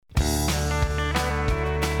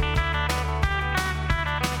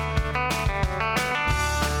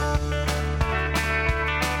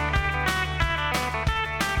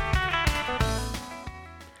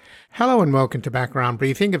Hello and welcome to Background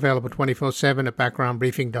Briefing, available 24/7 at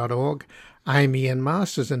backgroundbriefing.org. I'm Ian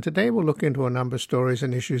Masters, and today we'll look into a number of stories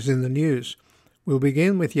and issues in the news. We'll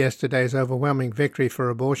begin with yesterday's overwhelming victory for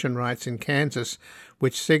abortion rights in Kansas,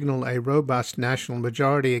 which signaled a robust national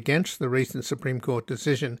majority against the recent Supreme Court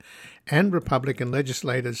decision and Republican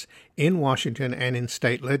legislators in Washington and in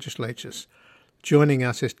state legislatures. Joining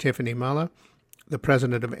us is Tiffany Muller, the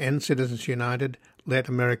president of End Citizens United, Let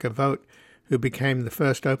America Vote, who became the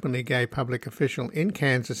first openly gay public official in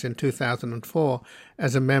Kansas in 2004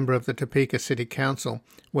 as a member of the Topeka City Council,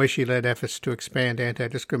 where she led efforts to expand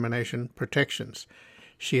anti-discrimination protections.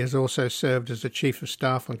 She has also served as the Chief of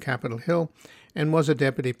Staff on Capitol Hill and was a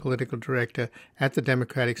Deputy Political Director at the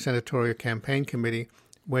Democratic Senatorial Campaign Committee,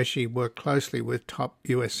 where she worked closely with top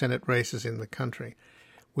U.S. Senate races in the country.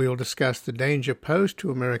 We will discuss the danger posed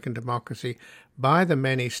to American democracy by the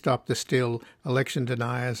many stop-the-steal election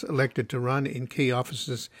deniers elected to run in key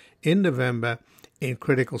offices in November in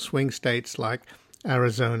critical swing states like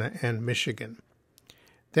Arizona and Michigan.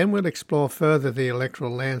 Then we'll explore further the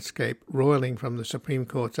electoral landscape roiling from the Supreme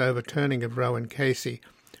Court's overturning of Roe and Casey,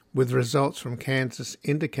 with results from Kansas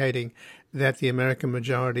indicating that the American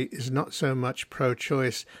majority is not so much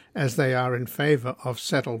pro-choice as they are in favor of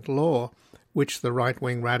settled law, which the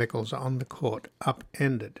right-wing radicals on the court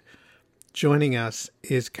upended. Joining us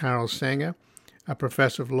is Carol Sanger, a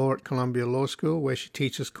professor of law at Columbia Law School, where she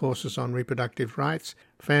teaches courses on reproductive rights,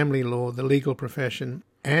 family law, the legal profession,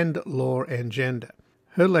 and law and gender.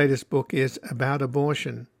 Her latest book is About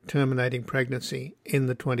Abortion, Terminating Pregnancy in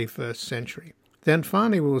the 21st Century. Then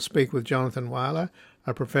finally we will speak with Jonathan Weiler,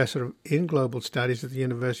 a professor in global studies at the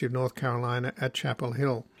University of North Carolina at Chapel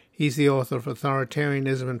Hill. He's the author of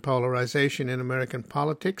Authoritarianism and Polarization in American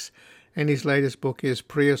Politics, and his latest book is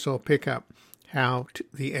Prius or Pickup, How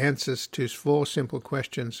the Answers to 4 Simple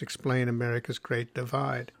Questions Explain America's Great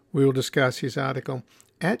Divide. We will discuss his article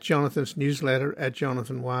at Jonathan's newsletter at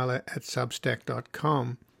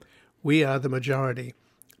jonathanweiler@substack.com. We are the majority.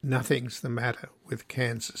 Nothing's the matter with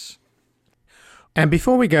Kansas. And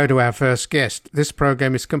before we go to our first guest, this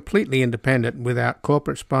program is completely independent without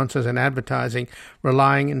corporate sponsors and advertising,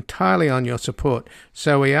 relying entirely on your support.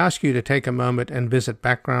 So we ask you to take a moment and visit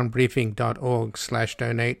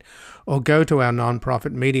backgroundbriefing.org/donate or go to our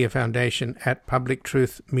nonprofit media foundation at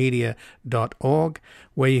publictruthmedia.org,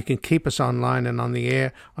 where you can keep us online and on the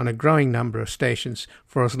air on a growing number of stations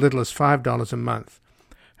for as little as $5 a month.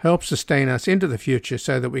 Help sustain us into the future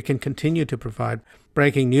so that we can continue to provide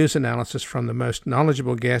breaking news analysis from the most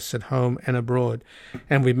knowledgeable guests at home and abroad.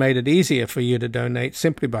 And we've made it easier for you to donate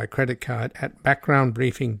simply by credit card at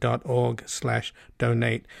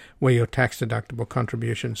backgroundbriefing.org/donate, where your tax-deductible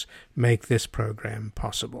contributions make this program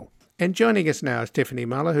possible. And joining us now is Tiffany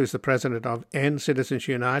Muller, who's the president of End Citizens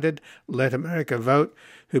United, Let America Vote,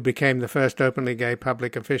 who became the first openly gay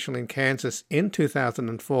public official in Kansas in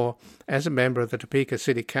 2004 as a member of the Topeka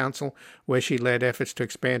City Council, where she led efforts to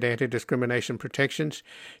expand anti-discrimination protections.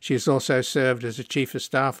 She has also served as a chief of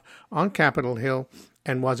staff on Capitol Hill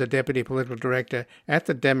and was a deputy political director at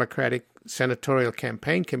the Democratic Senatorial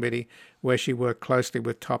Campaign Committee, where she worked closely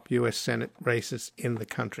with top U.S. Senate races in the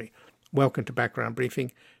country. Welcome to Background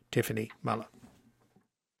Briefing, Tiffany Muller.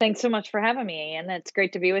 Thanks so much for having me, Ian. It's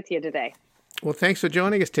great to be with you today. Well, thanks for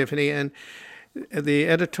joining us, Tiffany. And the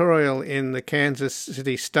editorial in the Kansas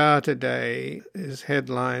City Star today is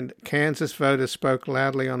headlined, Kansas Voters Spoke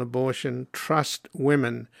Loudly on Abortion, Trust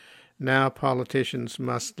Women. Now Politicians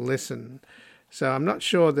Must Listen. So I'm not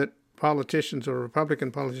sure that politicians or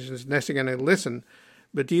Republican politicians are necessarily going to listen,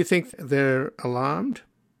 but do you think they're alarmed?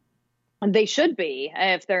 They should be.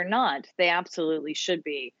 If they're not, they absolutely should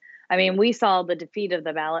be. I mean, we saw the defeat of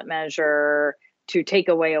the ballot measure to take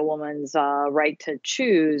away a woman's right to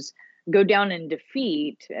choose go down in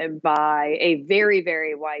defeat by a very,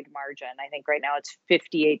 very wide margin. I think right now it's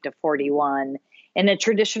 58-41 in a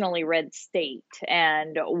traditionally red state,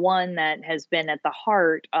 and one that has been at the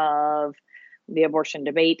heart of the abortion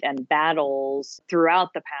debate and battles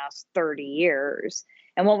throughout the past 30 years.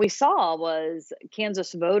 And what we saw was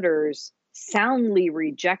Kansas voters soundly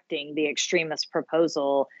rejecting the extremist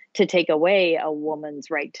proposal to take away a woman's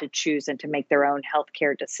right to choose and to make their own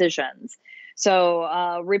healthcare decisions.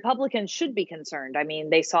 So Republicans should be concerned. I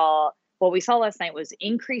mean, what we saw last night was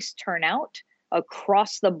increased turnout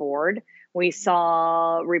across the board. We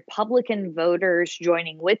saw Republican voters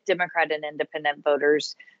joining with Democrat and independent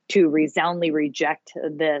voters to resoundingly reject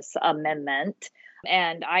this amendment.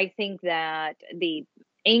 And I think that the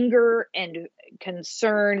anger and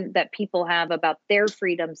concern that people have about their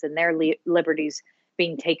freedoms and their liberties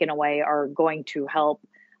being taken away are going to help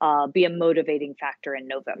be a motivating factor in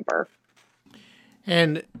November.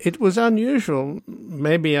 And it was unusual.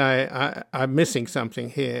 Maybe I'm missing something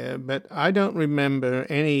here, but I don't remember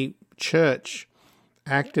any church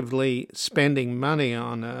actively spending money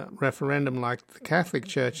on a referendum like the Catholic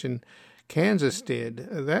Church in Kansas did.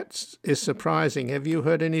 That is surprising. Have you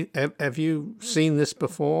heard any? Have you seen this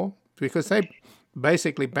before? Because they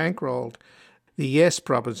basically bankrolled the yes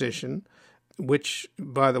proposition, which,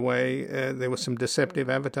 by the way, there was some deceptive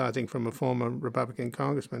advertising from a former Republican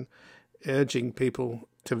congressman urging people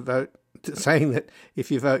to vote, saying that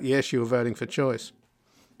if you vote yes, you're voting for choice.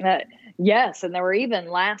 Yes, and there were even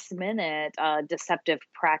last-minute deceptive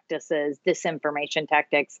practices, disinformation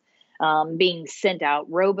tactics being sent out,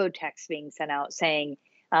 robo-texts being sent out saying,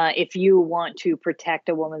 if you want to protect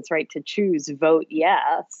a woman's right to choose, vote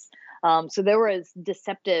yes. So there was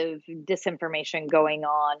deceptive disinformation going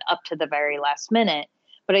on up to the very last minute.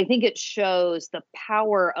 But I think it shows the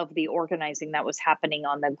power of the organizing that was happening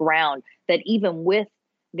on the ground, that even with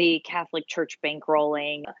the Catholic Church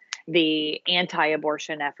bankrolling, the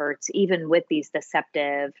anti-abortion efforts, even with these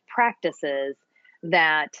deceptive practices,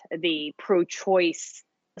 that the pro-choice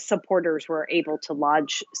supporters were able to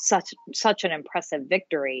lodge such an impressive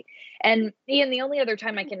victory. And Ian, the only other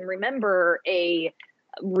time I can remember a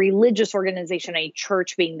religious organization, a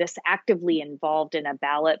church, being this actively involved in a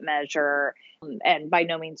ballot measure, and by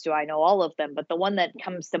no means do I know all of them, but the one that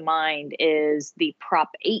comes to mind is the Prop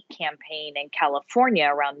 8 campaign in California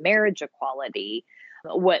around marriage equality.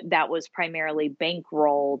 What that was primarily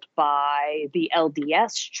bankrolled by the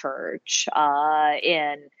LDS Church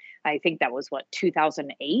in, I think that was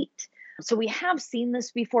 2008. So we have seen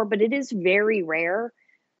this before, but it is very rare.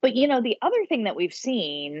 But the other thing that we've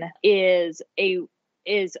seen is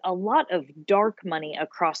a lot of dark money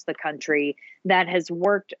across the country that has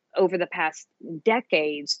worked over the past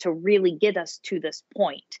decades to really get us to this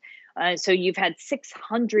point. So you've had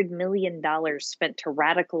 $600 million spent to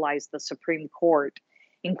radicalize the Supreme Court,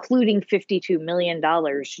 including $52 million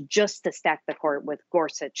just to stack the court with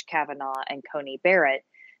Gorsuch, Kavanaugh, and Coney Barrett,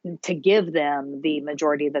 to give them the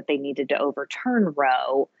majority that they needed to overturn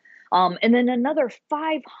Roe. And then another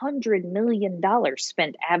 $500 million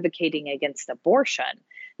spent advocating against abortion.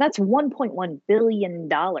 That's $1.1 billion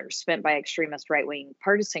spent by extremist right-wing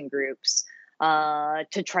partisan groups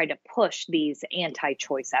to try to push these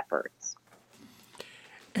anti-choice efforts.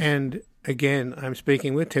 And again, I'm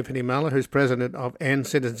speaking with Tiffany Muller, who's president of End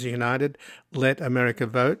Citizens United, Let America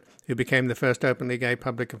Vote, who became the first openly gay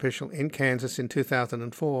public official in Kansas in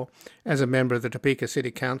 2004 as a member of the Topeka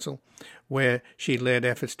City Council, where she led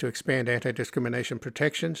efforts to expand anti-discrimination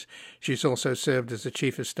protections. She's also served as the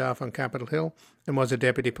chief of staff on Capitol Hill and was a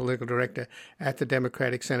deputy political director at the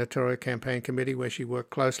Democratic Senatorial Campaign Committee, where she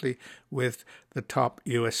worked closely with the top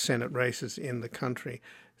U.S. Senate races in the country.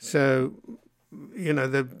 So,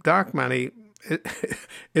 the dark money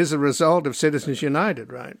is a result of Citizens United,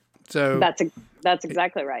 right? So that's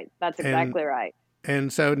exactly right. That's exactly right.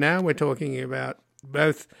 And so now we're talking about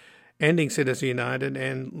both ending Citizens United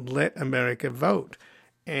and Let America Vote.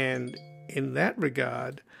 And in that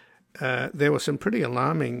regard, there were some pretty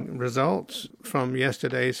alarming results from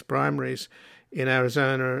yesterday's primaries in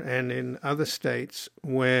Arizona and in other states,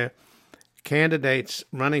 where candidates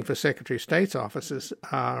running for Secretary of State's offices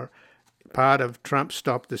are part of Trump's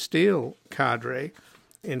Stop the Steal cadre.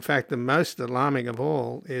 In fact, the most alarming of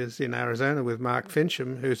all is in Arizona with Mark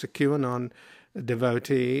Finchem, who's a QAnon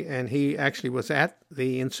devotee, and he actually was at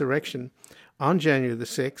the insurrection on January the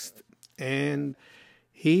 6th, and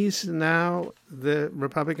he's now the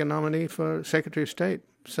Republican nominee for Secretary of State.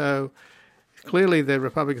 So clearly the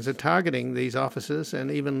Republicans are targeting these offices and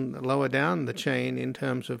even lower down the chain in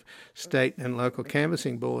terms of state and local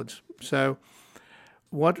canvassing boards. So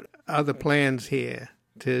what are the plans here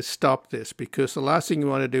to stop this? Because the last thing you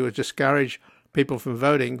want to do is discourage people from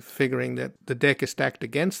voting, figuring that the deck is stacked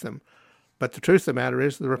against them. But the truth of the matter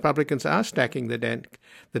is the Republicans are stacking the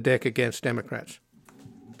deck against Democrats.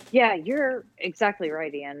 Yeah, you're exactly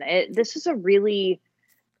right, Ian. This is a really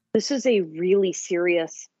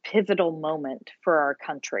serious, pivotal moment for our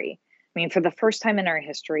country. I mean, for the first time in our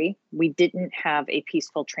history, we didn't have a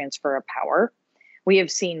peaceful transfer of power. We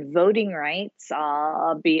have seen voting rights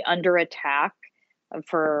be under attack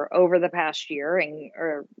for over the past year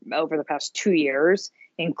or over the past 2 years,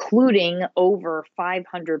 including over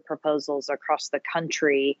 500 proposals across the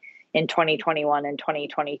country in 2021 and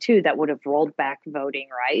 2022 that would have rolled back voting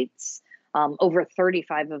rights. Over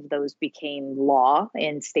 35 of those became law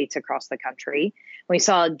in states across the country. We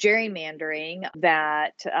saw gerrymandering,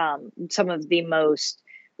 that some of the most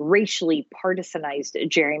racially partisanized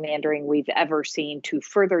gerrymandering we've ever seen, to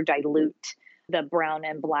further dilute the brown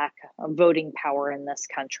and black voting power in this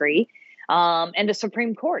country. and a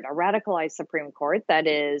Supreme Court, a radicalized Supreme Court that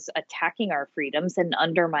is attacking our freedoms and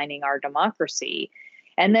undermining our democracy.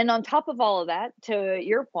 And then on top of all of that, to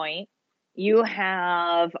your point, you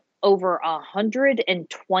have over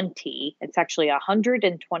 120, it's actually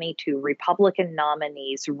 122 Republican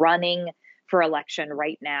nominees running for election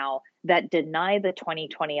right now that deny the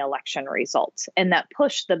 2020 election results and that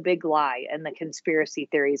push the big lie and the conspiracy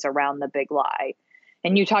theories around the big lie.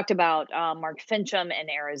 And you talked about Mark Finchem in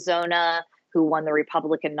Arizona, who won the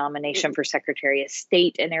Republican nomination for Secretary of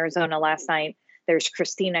State in Arizona last night. There's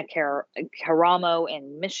Christina Caramo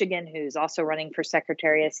in Michigan, who's also running for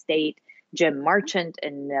Secretary of State. Jim Marchant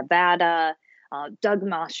in Nevada. Doug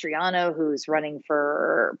Mastriano, who's running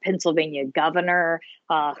for Pennsylvania governor,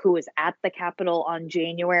 who was at the Capitol on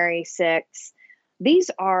January 6th. These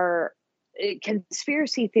are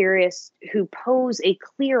conspiracy theorists who pose a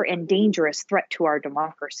clear and dangerous threat to our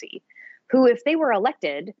democracy, who, if they were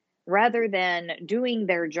elected, rather than doing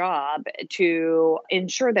their job to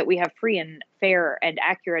ensure that we have free and fair and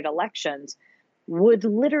accurate elections, would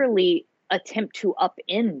literally attempt to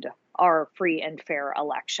upend our free and fair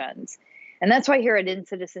elections. And that's why here at In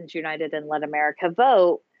Citizens United and Let America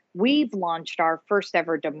Vote, we've launched our first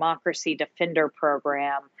ever Democracy Defender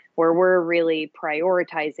program, where we're really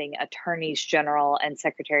prioritizing attorneys general and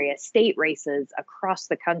secretary of state races across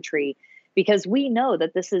the country, because we know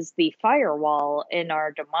that this is the firewall in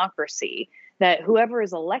our democracy, that whoever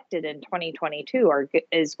is elected in 2022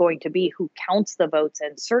 is going to be who counts the votes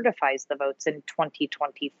and certifies the votes in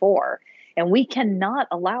 2024. And we cannot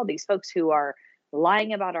allow these folks who are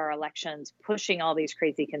lying about our elections, pushing all these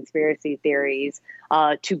crazy conspiracy theories,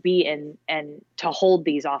 to be in and to hold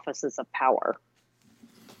these offices of power.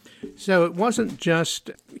 So it wasn't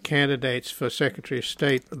just candidates for Secretary of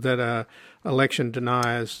State that are election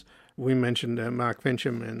deniers. We mentioned Mark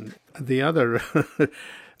Finchem and the other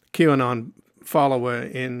QAnon follower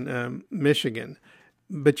in Michigan.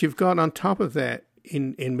 But you've got on top of that,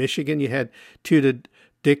 in Michigan, you had Tudor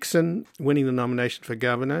Dixon winning the nomination for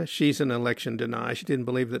governor. She's an election denier. She didn't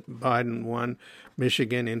believe that Biden won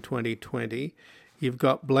Michigan in 2020. You've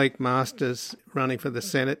got Blake Masters running for the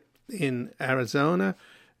Senate in Arizona,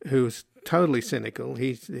 who's totally cynical.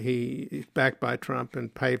 He's backed by Trump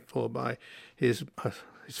and paid for by his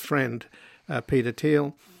friend Peter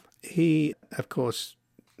Thiel. He, of course,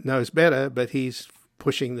 knows better, but he's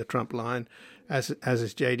pushing the Trump line, as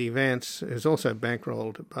is J.D. Vance, who's also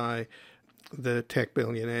bankrolled by the tech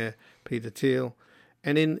billionaire Peter Thiel.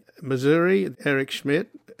 And in Missouri, Eric Schmidt,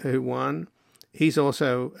 who won, he's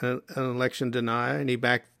also an election denier, and he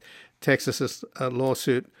backed Texas's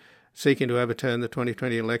lawsuit seeking to overturn the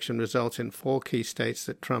 2020 election results in 4 key states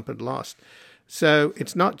that Trump had lost. So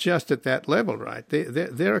it's not just at that level, right?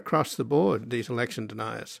 They're across the board, these election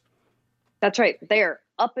deniers. That's right. They're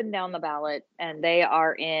up and down the ballot, and they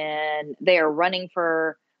are running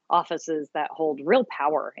for offices that hold real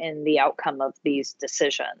power in the outcome of these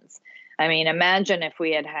decisions. I mean, imagine if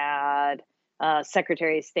we had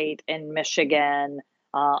Secretary of State in Michigan,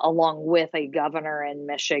 along with a governor in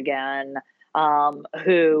Michigan,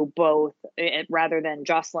 who both, rather than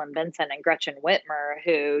Jocelyn Benson and Gretchen Whitmer,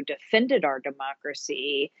 who defended our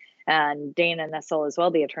democracy, and Dana Nessel as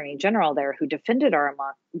well, the attorney general there, who defended our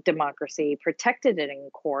democracy, protected it in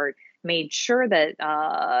court, made sure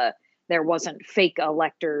that there wasn't fake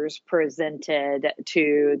electors presented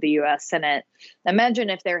to the U.S. Senate. Imagine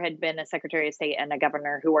if there had been a Secretary of State and a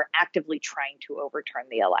governor who were actively trying to overturn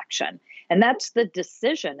the election. And that's the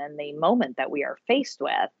decision and the moment that we are faced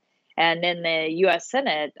with. And in the U.S.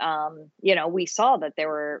 Senate, we saw that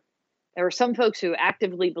there were some folks who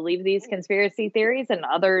actively believed these conspiracy theories and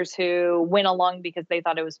others who went along because they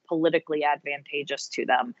thought it was politically advantageous to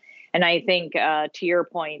them. And I think to your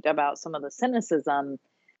point about some of the cynicism,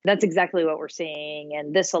 that's exactly what we're seeing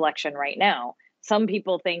in this election right now. Some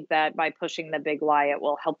people think that by pushing the big lie, it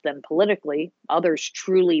will help them politically. Others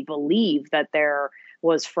truly believe that there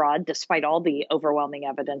was fraud, despite all the overwhelming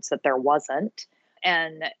evidence that there wasn't.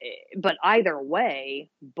 But either way,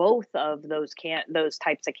 both of those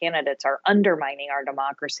types of candidates are undermining our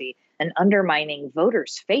democracy and undermining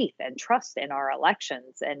voters' faith and trust in our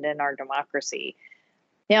elections and in our democracy.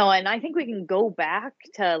 And I think we can go back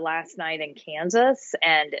to last night in Kansas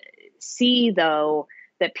and see, though,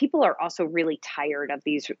 that people are also really tired of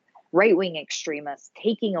these right-wing extremists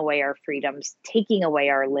taking away our freedoms, taking away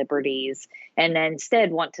our liberties, and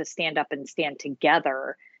instead want to stand up and stand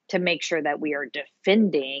together to make sure that we are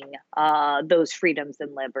defending those freedoms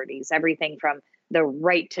and liberties, everything from the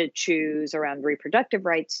right to choose around reproductive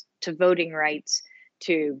rights to voting rights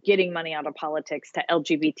to getting money out of politics to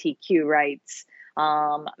LGBTQ rights.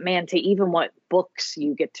 to even what books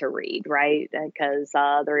you get to read, right? Because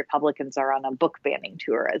the Republicans are on a book banning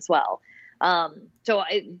tour as well.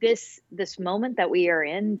 This moment that we are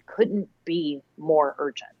in couldn't be more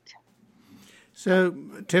urgent. So,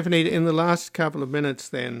 Tiffany, in the last couple of minutes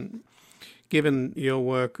then, given your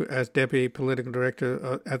work as Deputy Political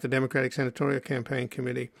Director at the Democratic Senatorial Campaign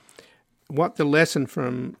Committee, what the lesson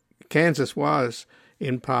from Kansas was,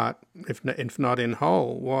 in part, if not in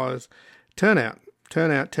whole, was turnout.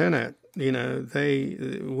 You know,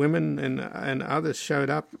 women and others showed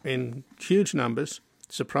up in huge numbers,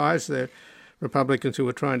 surprised the Republicans who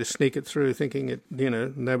were trying to sneak it through, thinking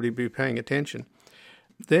nobody would be paying attention.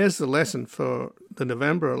 There's the lesson for the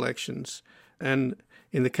November elections. And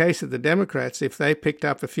in the case of the Democrats, if they picked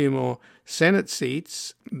up a few more Senate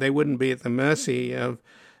seats, they wouldn't be at the mercy of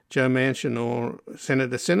Joe Manchin or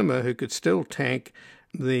Senator Sinema, who could still tank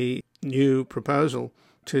the new proposal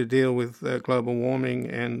to deal with global warming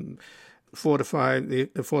and fortify the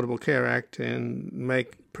Affordable Care Act and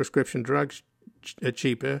make prescription drugs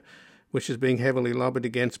cheaper, which is being heavily lobbied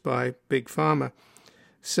against by Big Pharma.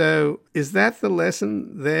 So is that the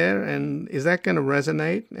lesson there, and is that going to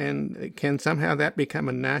resonate, and can somehow that become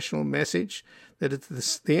a national message? That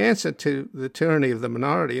it's the answer to the tyranny of the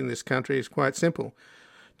minority in this country is quite simple.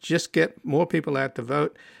 Just get more people out to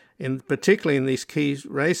vote, particularly in these key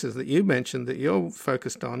races that you mentioned that you're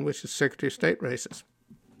focused on, which is Secretary of State races.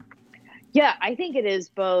 Yeah, I think it is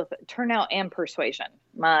both turnout and persuasion.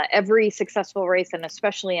 Every successful race, and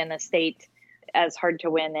especially in a state as hard to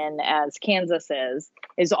win in as Kansas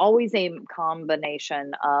is always a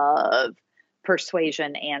combination of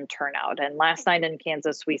persuasion and turnout. And last night in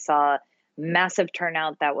Kansas, we saw massive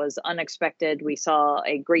turnout that was unexpected. We saw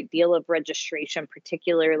a great deal of registration,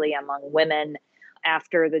 particularly among women,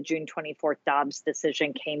 after the June 24th Dobbs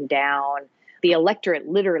decision came down. The electorate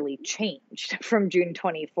literally changed from June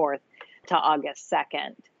 24th to August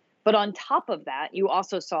 2nd. But on top of that, you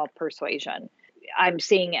also saw persuasion. I'm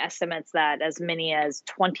seeing estimates that as many as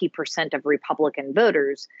 20% of Republican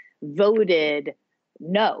voters voted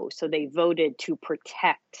no. So they voted to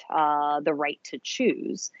protect the right to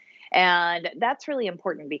choose. And that's really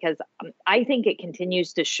important because I think it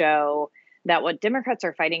continues to show that what Democrats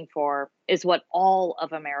are fighting for is what all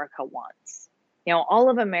of America wants. You know, all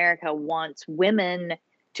of America wants women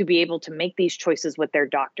to be able to make these choices with their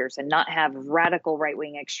doctors and not have radical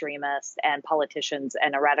right-wing extremists and politicians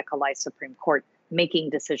and a radicalized Supreme Court making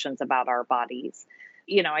decisions about our bodies.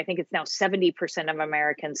 You know, I think it's now 70% of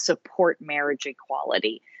Americans support marriage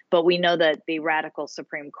equality, but we know that the radical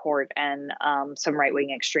Supreme Court and some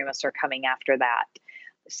right-wing extremists are coming after that.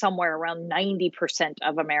 Somewhere around 90%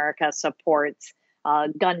 of America supports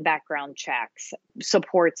gun background checks,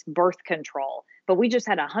 supports birth control. But we just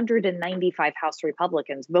had 195 House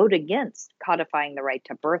Republicans vote against codifying the right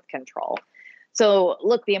to birth control. So,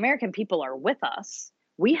 look, the American people are with us.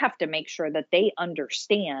 We have to make sure that they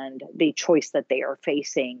understand the choice that they are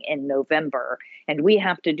facing in November. And we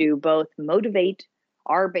have to do both motivate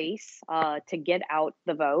our base to get out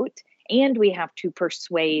the vote, and we have to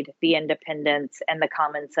persuade the independents and the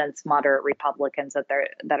common sense moderate Republicans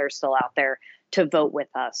that are still out there to vote with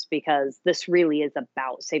us, because this really is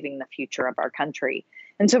about saving the future of our country.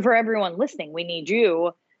 And so for everyone listening, we need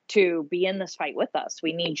you to be in this fight with us.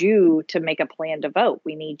 We need you to make a plan to vote.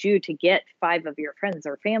 We need you to get 5 of your friends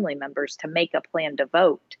or family members to make a plan to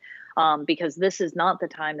vote, because this is not the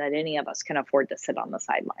time that any of us can afford to sit on the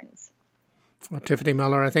sidelines. Well, Tiffany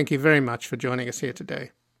Muller, I thank you very much for joining us here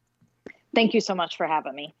today. Thank you so much for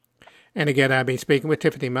having me. And again, I've been speaking with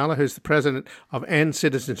Tiffany Muller, who's the president of End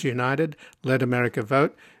Citizens United, Let America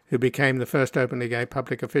Vote, who became the first openly gay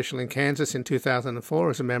public official in Kansas in 2004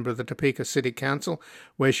 as a member of the Topeka City Council,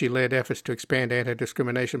 where she led efforts to expand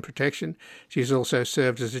anti-discrimination protection. She's also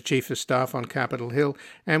served as the chief of staff on Capitol Hill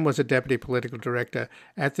and was a deputy political director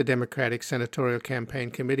at the Democratic Senatorial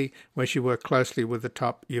Campaign Committee, where she worked closely with the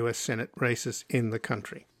top U.S. Senate races in the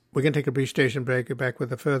country. We're going to take a brief station break. We're back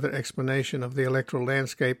with a further explanation of the electoral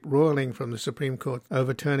landscape roiling from the Supreme Court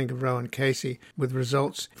overturning of Roe and Casey, with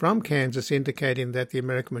results from Kansas indicating that the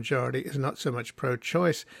American majority is not so much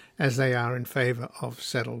pro-choice as they are in favor of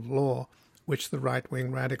settled law, which the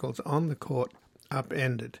right-wing radicals on the court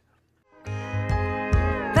upended.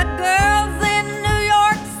 The girls in New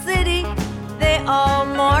York City, they all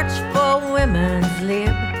march for women's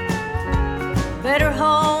lib. Better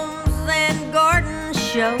homes and gardens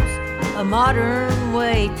shows a modern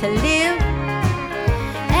way to live.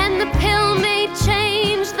 And the pill may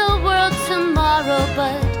change the world tomorrow,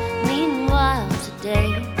 but meanwhile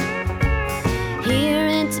today, Here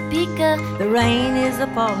in Topeka, the rain is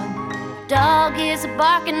a-falling. dog is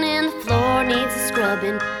barking and the floor needs a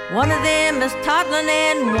scrubbing. One of them is toddling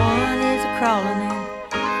and one is crawling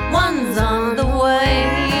in. One's on the way.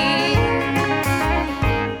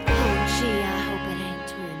 Oh, gee, I hope it ain't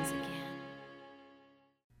twins again.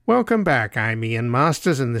 Welcome back. I'm Ian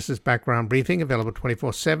Masters, and this is Background Briefing, available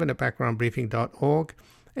 24/7 at backgroundbriefing.org.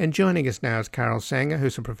 And joining us now is Carol Sanger,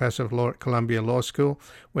 who's a professor of law at Columbia Law School,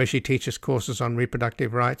 where she teaches courses on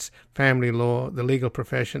reproductive rights, family law, the legal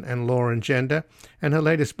profession, and law and gender. And her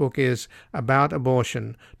latest book is About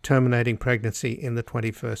Abortion, Terminating Pregnancy in the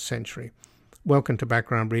 21st Century. Welcome to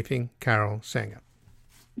Background Briefing, Carol Sanger.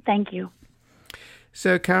 Thank you.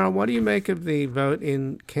 So, Carol, what do you make of the vote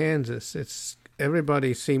in Kansas?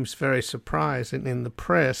 Everybody seems very surprised in the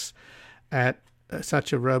press at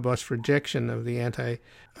such a robust rejection of the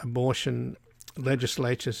anti-abortion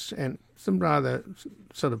legislatures, and some rather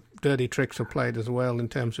sort of dirty tricks were played as well in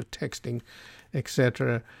terms of texting,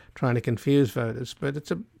 etc., trying to confuse voters. But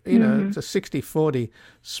it's it's a 60-40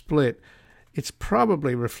 split. It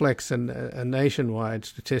probably reflects a nationwide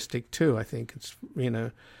statistic too. I think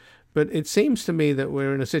but it seems to me that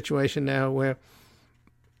we're in a situation now where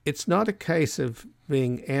it's not a case of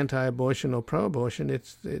being anti-abortion or pro-abortion.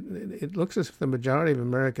 It looks as if the majority of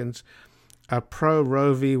Americans are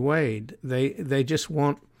pro-Roe v. Wade. They just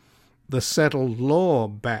want the settled law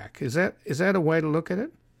back. Is that a way to look at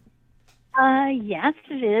it? Yes,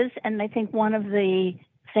 it is. And I think one of the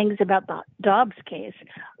things about the Dobbs case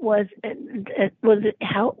was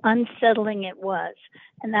how unsettling it was,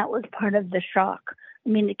 and that was part of the shock. I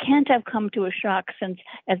mean, it can't have come to a shock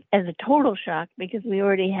as a total shock, because we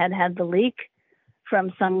already had the leak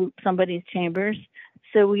from somebody's chambers,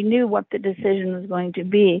 so we knew what the decision was going to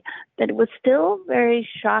be. But it was still very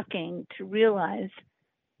shocking to realize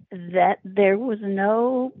that there was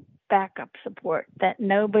no backup support, that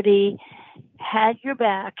nobody had your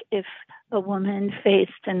back if a woman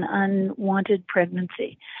faced an unwanted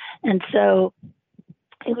pregnancy. And so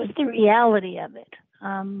it was the reality of it.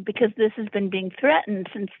 Because this has been being threatened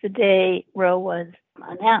since the day Roe was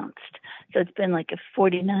announced. So it's been like a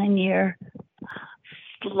 49-year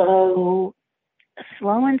slow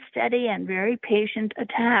and steady and very patient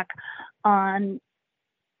attack on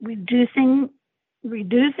reducing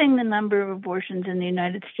the number of abortions in the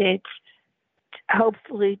United States,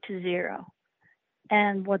 hopefully to zero.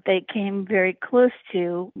 And what they came very close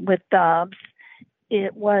to with Dobbs,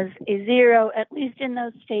 it was a zero, at least in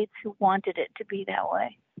those states who wanted it to be that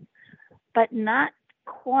way. But not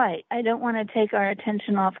quite. I don't want to take our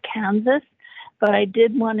attention off Kansas, but I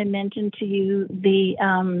did want to mention to you the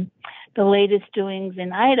latest doings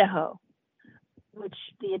in Idaho, which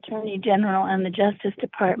the Attorney General and the Justice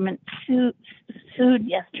Department sued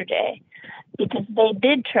yesterday, because they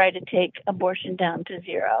did try to take abortion down to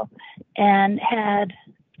zero and had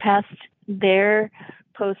passed their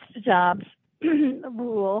post-Dobbs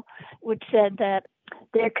rule, which said that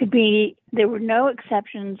there were no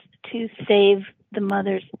exceptions to save the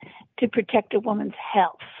mothers, to protect a woman's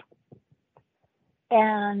health.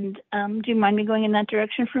 And do you mind me going in that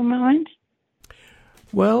direction for a moment?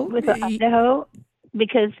 Well, with Idaho,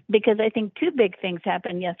 because I think two big things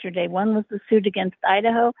happened yesterday. One was the suit against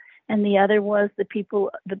Idaho, and the other was the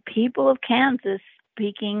people of Kansas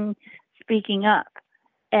speaking up.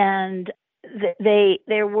 And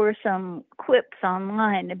there were some quips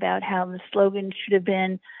online about how the slogan should have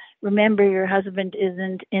been, "Remember, your husband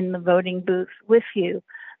isn't in the voting booth with you."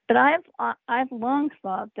 But I've long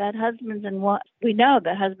thought that we know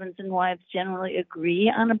that husbands and wives generally agree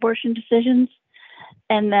on abortion decisions,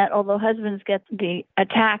 and that although husbands get the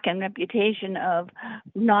attack and reputation of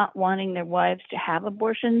not wanting their wives to have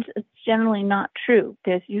abortions, it's generally not true.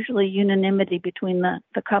 There's usually unanimity between the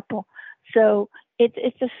couple. So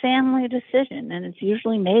it's a family decision, and it's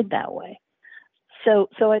usually made that way. So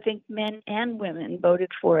I think men and women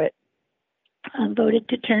voted for it, voted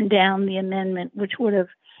to turn down the amendment, which would have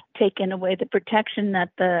taken away the protection that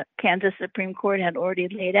the Kansas Supreme Court had already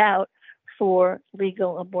laid out for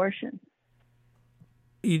legal abortion.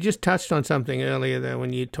 You just touched on something earlier there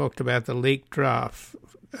when you talked about the leaked draft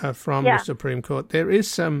from the Supreme Court. There is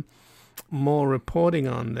some more reporting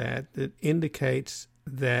on that indicates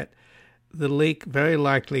that the leak very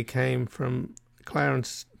likely came from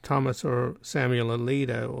Clarence Thomas or Samuel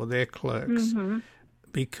Alito or their clerks,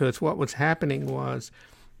 because what was happening was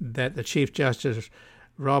that the Chief Justice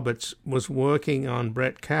Roberts was working on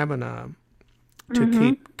Brett Kavanaugh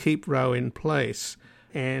to keep Roe in place,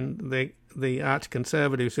 and the arch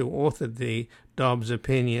conservatives who authored the Dobbs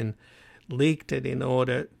opinion leaked it in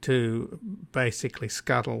order to basically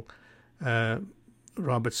scuttle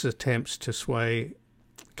Roberts' attempts to sway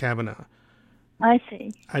Kavanaugh. I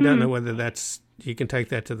see. I don't know whether you can take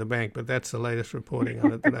that to the bank, but that's the latest reporting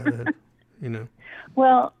on it that I heard.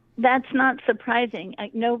 Well, that's not surprising.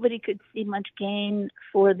 Nobody could see much gain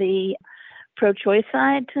for the pro-choice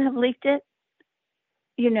side to have leaked it.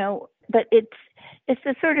 But it's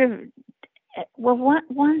a sort of, well,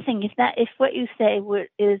 one thing, if what you say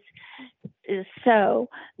is so,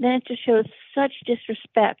 then it just shows such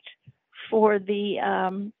disrespect for the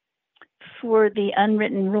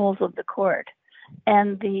unwritten rules of the court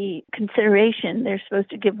and the consideration they're supposed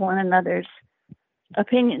to give one another's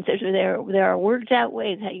opinions. There are words out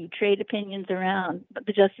ways how you trade opinions around, but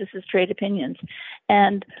the justices trade opinions,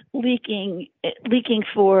 and leaking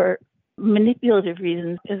for manipulative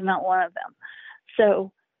reasons is not one of them.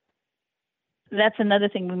 So that's another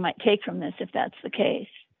thing we might take from this if that's the case.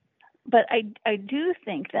 But I do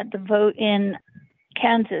think that the vote in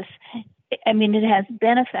Kansas, it has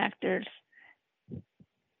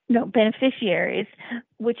beneficiaries,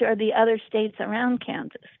 which are the other states around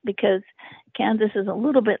Kansas, because Kansas is a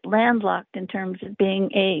little bit landlocked in terms of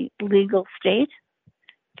being a legal state.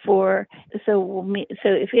 So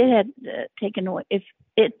if it had taken away, if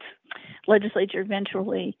its legislature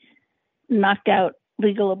eventually knocked out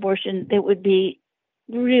legal abortion, it would be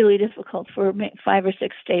really difficult for 5 or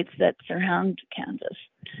 6 states that surround Kansas.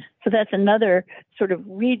 So that's another sort of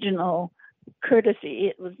regional courtesy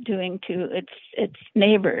it was doing to its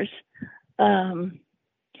neighbors.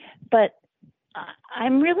 But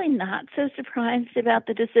I'm really not so surprised about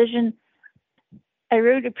the decision. I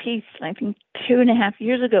wrote a piece, I think 2.5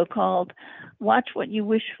 years ago, called "Watch What You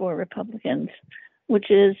Wish For, Republicans," which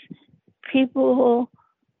is people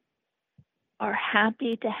are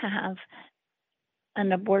happy to have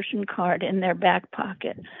an abortion card in their back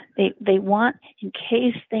pocket. They want in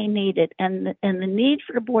case they need it, and the need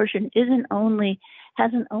for abortion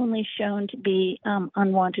hasn't only shown to be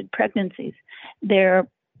unwanted pregnancies. There are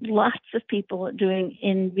lots of people doing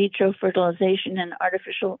in vitro fertilization and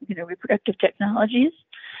artificial reproductive technologies,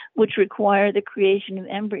 which require the creation of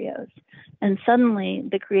embryos. And suddenly,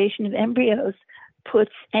 the creation of embryos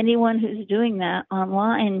puts anyone who's doing that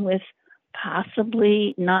online with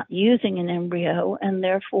possibly not using an embryo and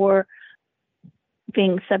therefore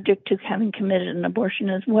being subject to having committed an abortion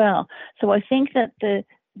as well. So I think that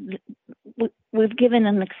we've given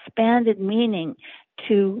an expanded meaning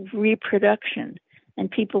to reproduction, and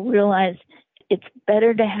people realize it's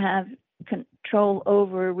better to have control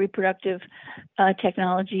over reproductive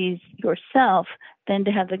technologies yourself than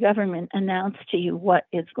to have the government announce to you what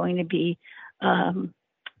is going to be an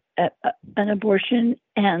abortion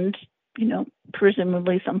and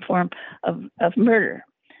presumably some form of murder.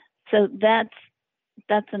 So that's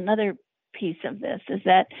another piece of this, is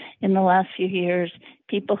that in the last few years,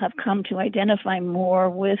 people have come to identify more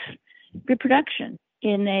with reproduction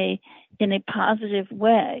in a positive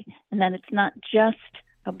way, and that it's not just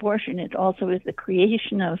abortion, it also is the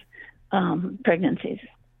creation of pregnancies.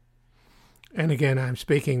 And again, I'm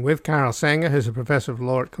speaking with Carol Sanger, who's a professor of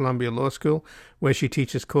law at Columbia Law School, where she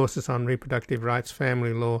teaches courses on reproductive rights,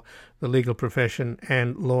 family law, the legal profession,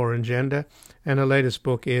 and law and gender. And her latest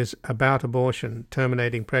book is About Abortion,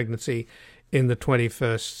 Terminating Pregnancy in the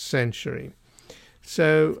 21st Century.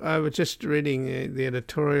 So I was just reading the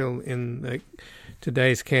editorial in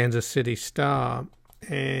today's Kansas City Star,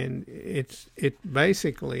 and it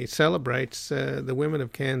basically celebrates the women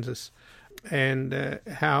of Kansas and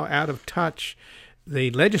how out of touch the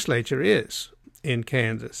legislature is in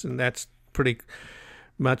Kansas. And that's pretty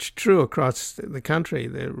much true across the country.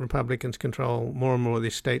 The Republicans control more and more of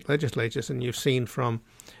these state legislatures, and you've seen from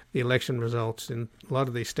the election results in a lot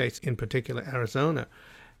of these states, in particular Arizona,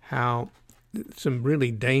 how some really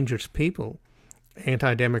dangerous people,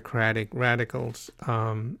 anti-democratic radicals,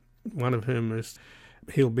 one of whom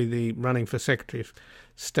he'll be running for Secretary of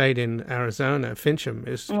State in Arizona. Fincham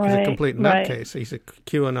is a complete nutcase. He's a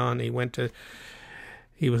QAnon.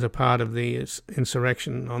 He was a part of the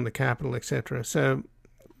insurrection on the Capitol, etc. So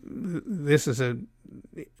this is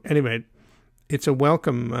anyway, it's a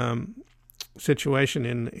welcome situation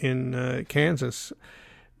in Kansas.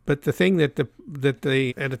 But the thing that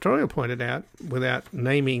the editorial pointed out, without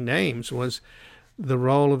naming names, was the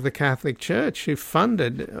role of the Catholic Church, who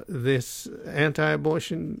funded this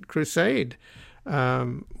anti-abortion crusade,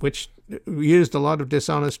 which used a lot of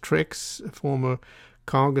dishonest tricks. A former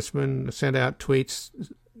congressman sent out tweets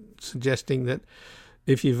suggesting that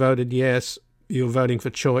if you voted yes, you're voting for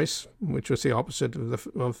choice, which was the opposite of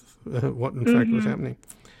what in fact was happening.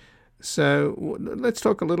 So let's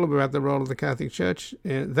talk a little bit about the role of the Catholic Church.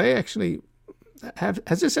 They actually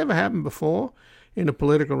has this ever happened before in a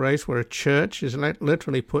political race where a church has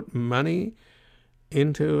literally put money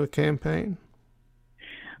into a campaign?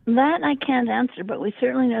 That I can't answer, but we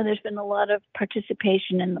certainly know there's been a lot of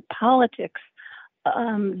participation in the politics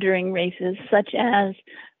during races, such as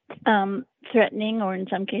threatening, or in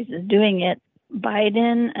some cases doing it,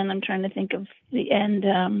 Biden, and I'm trying to think of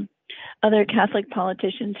other Catholic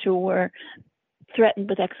politicians who were threatened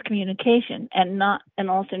with excommunication and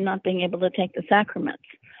also not being able to take the sacraments.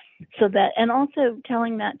 So that, and also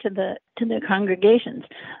telling that to the congregations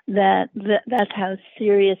that's how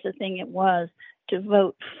serious a thing it was to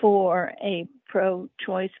vote for a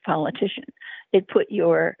pro-choice politician. It put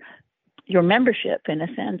your membership, in a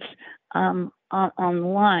sense, on the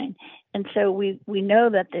line. And so we know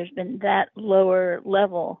that there's been that lower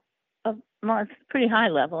level of, well, it's a pretty high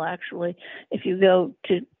level, actually, if you go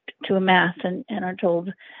to a mass and are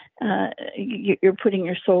told you're putting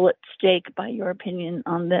your soul at stake by your opinion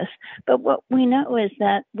on this. But what we know is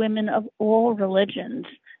that women of all religions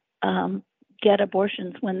get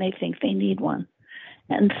abortions when they think they need one.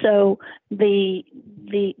 And so there's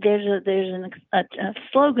a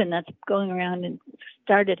slogan that's going around and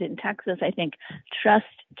started in Texas, I think, Trust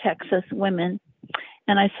Texas Women.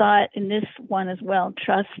 And I saw it in this one as well,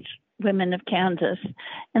 Trust Women of Kansas.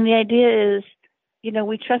 And the idea is,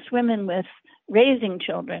 we trust women with raising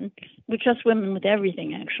children. We trust women with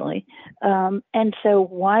everything, actually. And so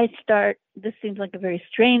why start, this seems like a very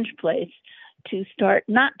strange place to start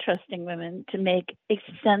not trusting women to make a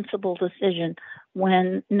sensible decision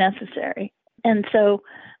when necessary. And so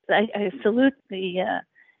I salute the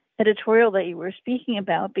editorial that you were speaking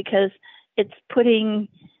about, because it's trusting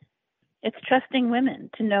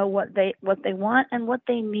women to know what they want and what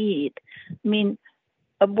they need. I mean,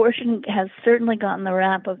 abortion has certainly gotten the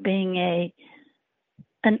rap of being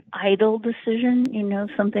an idle decision,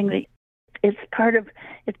 something that it's part of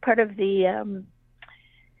the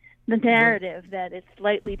narrative that it's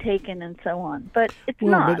lightly taken and so on, but it's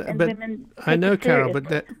not. But women, I know, Carol,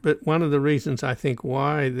 but one of the reasons I think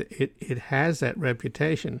why it has that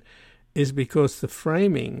reputation is because the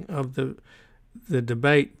framing of the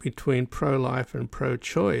debate between pro-life and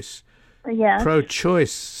pro-choice. Yes.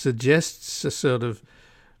 Pro-choice suggests a sort of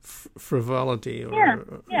frivolity, or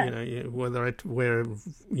whether I wear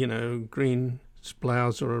green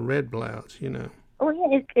blouse or a red blouse, Oh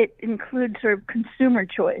yeah, it includes sort of consumer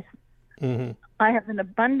choice. Mm-hmm. I have an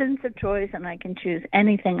abundance of choice, and I can choose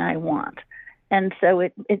anything I want, and so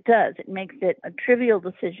it does. It makes it a trivial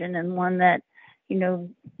decision, and one that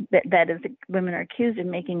that is women are accused of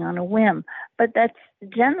making on a whim. But that's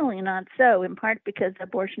generally not so. In part because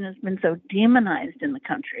abortion has been so demonized in the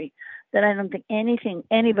country that I don't think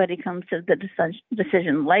anybody comes to the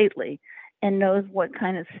decision lightly and knows what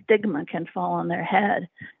kind of stigma can fall on their head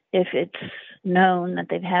if it's known that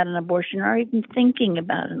they've had an abortion or even thinking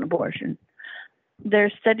about an abortion. There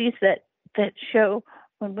are studies that show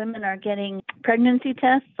when women are getting pregnancy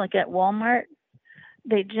tests, like at Walmart,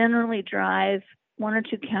 they generally drive 1 or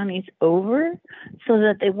 2 counties over so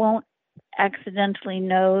that they won't accidentally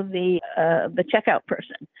know the checkout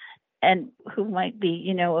person, and who might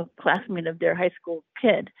be, a classmate of their high school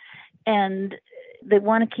kid. And they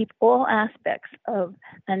want to keep all aspects of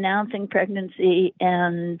announcing pregnancy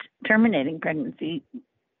and terminating pregnancy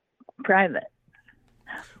private.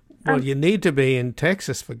 Well, you need to be in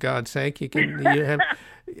Texas, for God's sake. You have,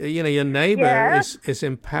 your neighbor is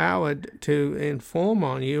empowered to inform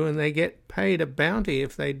on you, and they get paid a bounty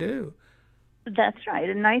if they do. That's right,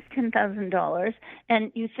 a nice $10,000.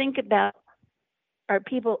 And you think about, are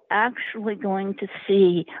people actually going to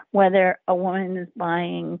see whether a woman is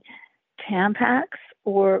buying Tampax,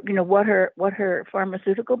 or what her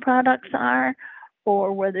pharmaceutical products are,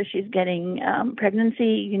 or whether she's getting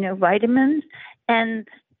pregnancy vitamins? And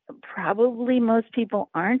probably most people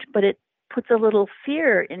aren't, but it puts a little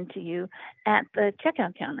fear into you at the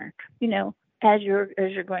checkout counter, as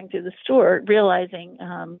you're going through the store, realizing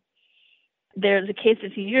there's a case a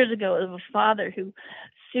few years ago of a father who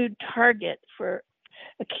sued Target for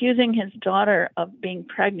accusing his daughter of being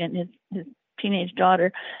pregnant, his teenage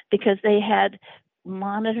daughter, because they had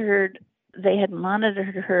monitored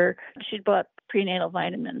her. She'd bought prenatal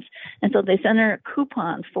vitamins, and so they sent her a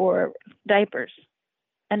coupon for diapers.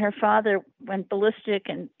 And her father went ballistic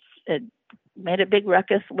and made a big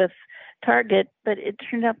ruckus with Target, but it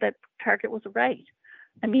turned out that Target was right.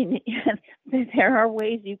 I mean, there are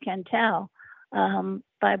ways you can tell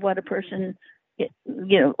by what a person,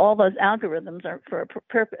 all those algorithms are for a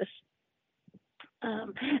purpose.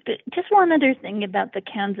 But just one other thing about the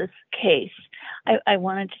Kansas case, I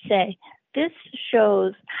wanted to say, this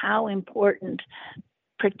shows how important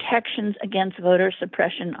protections against voter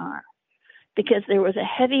suppression are, because there was a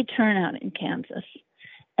heavy turnout in Kansas,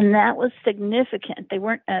 and that was significant. They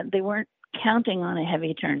weren't counting on a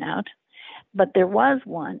heavy turnout, but there was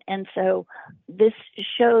one. And so this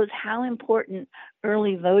shows how important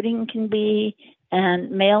early voting can be,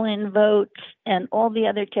 and mail-in votes and all the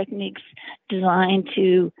other techniques designed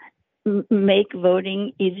to make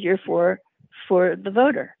voting easier for the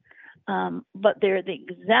voter. But they're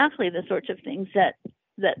exactly the sorts of things that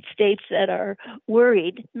states that are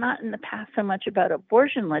worried, not in the past so much about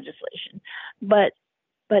abortion legislation, but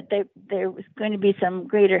there was going to be some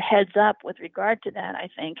greater heads up with regard to that, I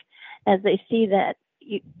think, as they see that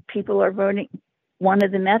people are voting. One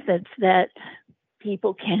of the methods that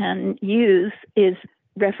people can use is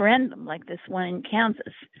referendum, like this one in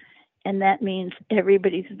Kansas. And that means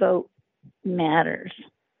everybody's vote matters.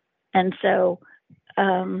 And so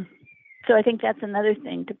I think that's another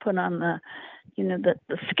thing to put on the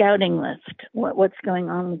scouting list. What's going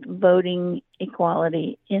on with voting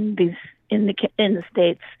equality in the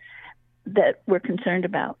states that we're concerned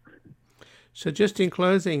about. So just in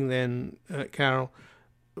closing then, Carol,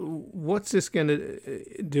 what's this going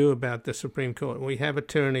to do about the Supreme Court? We have a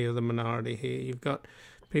tyranny of the minority here. You've got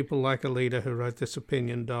people like Alito, who wrote this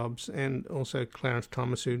opinion, Dobbs, and also Clarence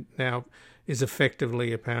Thomas, who now is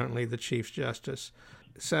effectively, apparently, the Chief Justice.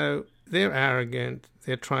 So they're arrogant,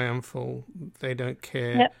 they're triumphal, they don't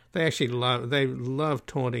care. Yep. They actually love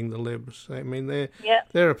taunting the libs. I mean,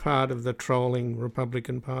 they're a part of the trolling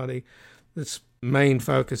Republican Party. Its main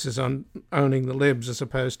focus is on owning the libs as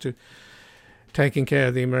opposed to taking care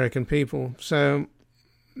of the American people. So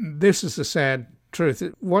this is the sad truth.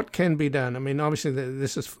 What can be done? I mean, obviously,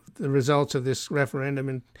 this is the results of this referendum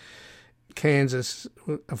in Kansas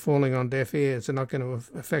are falling on deaf ears. They're not going to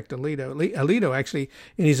affect Alito. Alito actually,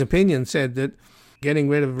 in his opinion, said that getting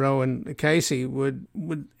rid of Roe and Casey would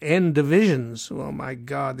end divisions. Well, my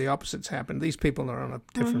God, the opposite's happened. These people are on a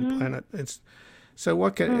different planet. So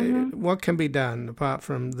what can be done apart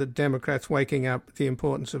from the Democrats waking up the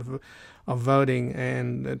importance of voting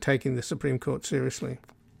and taking the Supreme Court seriously?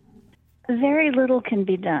 Very little can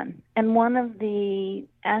be done. And one of the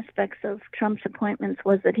aspects of Trump's appointments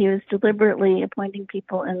was that he was deliberately appointing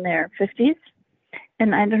people in their 50s.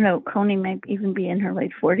 And I don't know, Coney may even be in her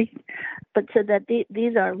late 40s. But so that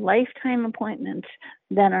these are lifetime appointments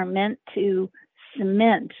that are meant to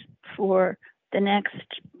cement for the next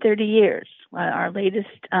 30 years. Our latest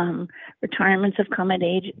retirements have come at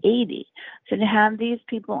age 80. So to have these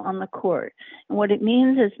people on the court. And what it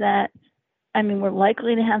means is that, I mean, we're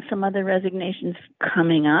likely to have some other resignations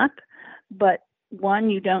coming up, but one,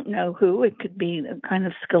 you don't know who. It could be a kind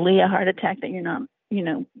of Scalia heart attack that you're not,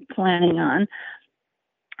 planning on.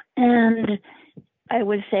 And I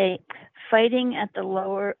would say fighting at the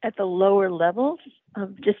lower levels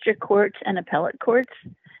of district courts and appellate courts,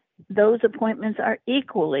 those appointments are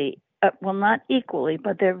equally, well, not equally,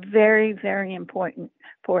 but they're very, very important.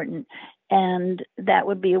 And that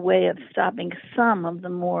would be a way of stopping some of the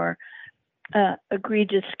more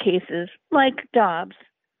egregious cases like Dobbs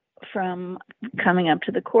from coming up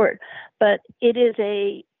to the court. But it is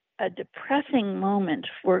a depressing moment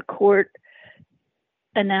for court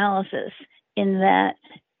analysis in that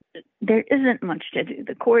there isn't much to do.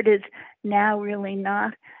 The court is now really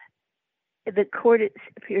not, the court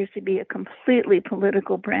appears to be a completely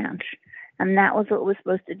political branch. And that was what was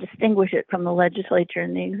supposed to distinguish it from the legislature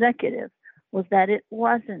and the executive, was that it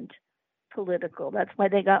wasn't political. That's why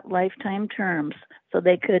they got lifetime terms, so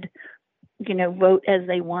they could, vote as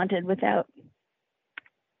they wanted without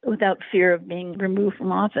fear of being removed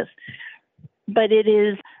from office. But it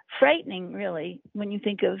is frightening, really, when you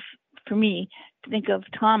think of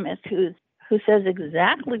Thomas, who says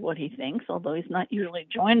exactly what he thinks, although he's not usually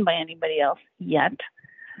joined by anybody else yet.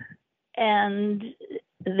 And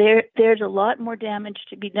there's a lot more damage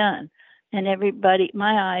to be done. And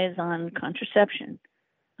my eye is on contraception,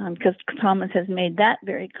 because Thomas has made that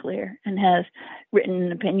very clear and has written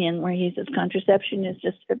an opinion where he says contraception is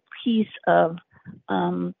just a piece of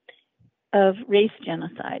race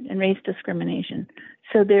genocide and race discrimination.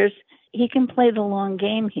 So he can play the long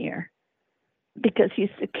game here because he's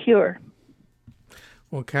secure.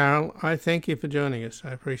 Well, Carol, I thank you for joining us.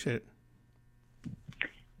 I appreciate it.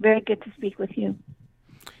 Very good to speak with you.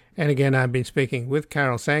 And again, I've been speaking with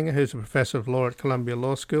Carol Sanger, who's a professor of law at Columbia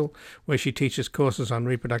Law School, where she teaches courses on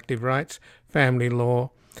reproductive rights, family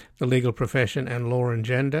law, the legal profession, and law and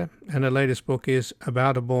gender. And her latest book is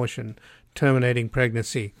About Abortion, Terminating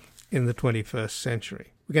Pregnancy in the 21st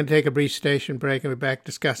Century. We're going to take a brief station break, and we're back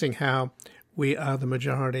discussing how we are the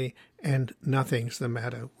majority and nothing's the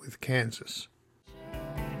matter with Kansas.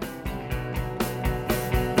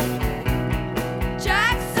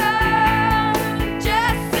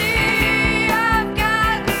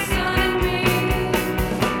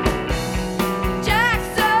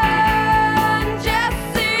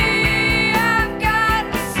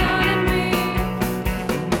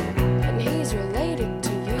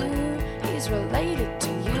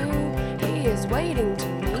 He's waiting to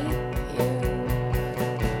meet you.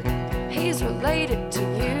 He's related to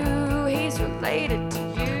you. He's related to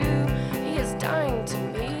you. He is dying to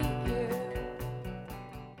meet you.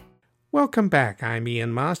 Welcome back. I'm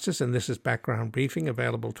Ian Masters, and this is Background Briefing,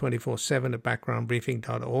 available 24/7 at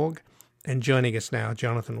backgroundbriefing.org. And joining us now,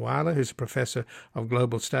 Jonathan Weiler, who's a professor of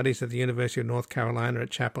global studies at the University of North Carolina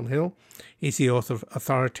at Chapel Hill. He's the author of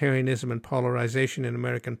Authoritarianism and Polarization in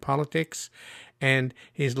American Politics, and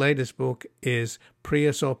his latest book is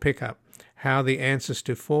Prius or Pickup: How the Answers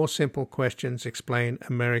to Four Simple Questions Explain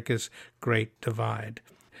America's Great Divide.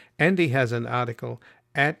 And he has an article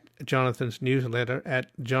at Jonathan's newsletter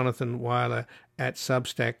at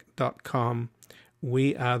jonathanweiler@substack.com,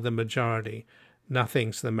 We Are the Majority.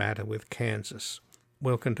 Nothing's the matter with Kansas.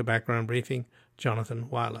 Welcome to Background Briefing, Jonathan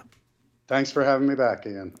Weiler. Thanks for having me back,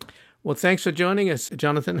 Ian. Well, thanks for joining us,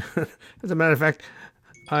 Jonathan. As a matter of fact,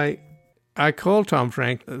 I called Tom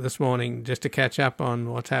Frank this morning just to catch up on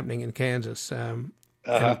what's happening in Kansas. And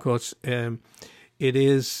of course, it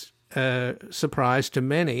is a surprise to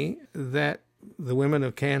many that the women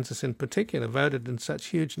of Kansas in particular voted in such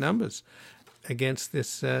huge numbers against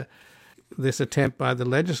this attempt by the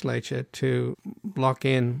legislature to block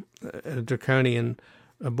in draconian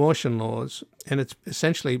abortion laws. And it's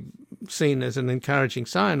essentially seen as an encouraging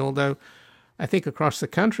sign, although I think across the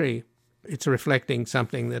country it's reflecting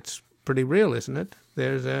something that's pretty real, isn't it?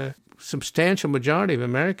 There's a substantial majority of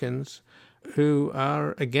Americans who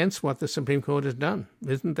are against what the Supreme Court has done.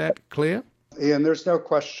 Isn't that clear? Ian, there's no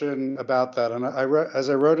question about that. And as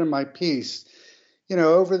I wrote in my piece,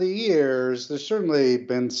 over the years, there's certainly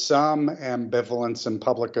been some ambivalence in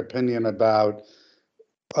public opinion about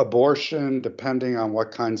abortion, depending on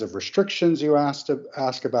what kinds of restrictions you ask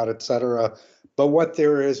about, et cetera. But what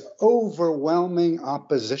there is overwhelming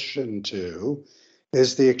opposition to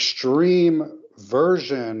is the extreme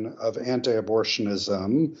version of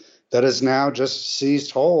anti-abortionism that has now just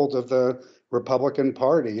seized hold of the Republican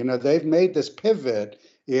Party. They've made this pivot,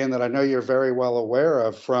 Ian, that I know you're very well aware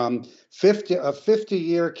of, from a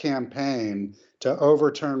 50-year campaign to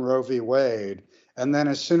overturn Roe v. Wade. And then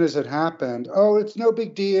as soon as it happened, it's no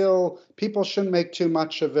big deal. People shouldn't make too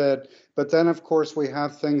much of it. But then, of course, we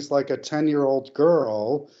have things like a 10-year-old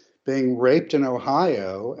girl being raped in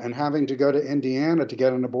Ohio and having to go to Indiana to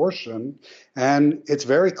get an abortion. And it's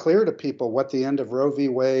very clear to people what the end of Roe v.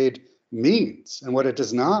 Wade means. And what it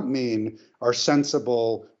does not mean are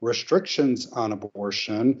sensible restrictions on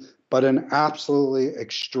abortion, but an absolutely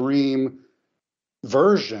extreme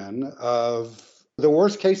version of the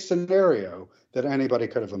worst case scenario that anybody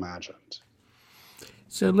could have imagined.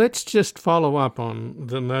 So let's just follow up on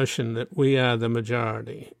the notion that we are the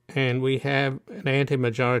majority, and we have an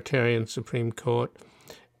anti-majoritarian Supreme Court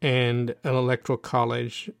and an electoral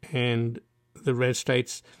college, and the red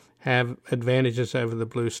states have advantages over the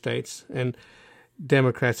blue states, and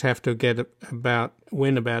Democrats have to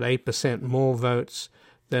win about 8% more votes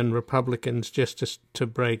than Republicans just to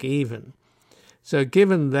break even. So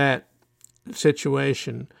given that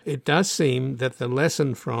situation, it does seem that the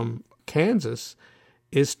lesson from Kansas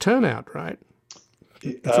is turnout, right?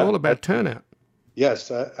 It's all about turnout.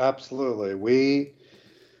 Yes, absolutely.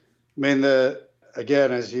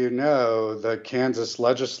 Again, as you know, the Kansas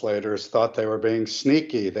legislators thought they were being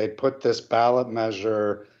sneaky. They put this ballot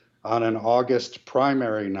measure on an August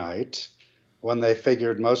primary night when they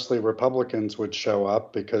figured mostly Republicans would show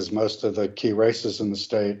up because most of the key races in the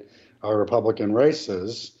state are Republican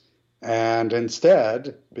races. And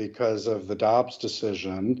instead, because of the Dobbs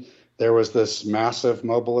decision, there was this massive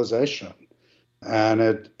mobilization.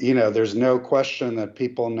 And there's no question that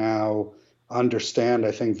people now understand,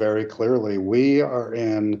 I think, very clearly, we are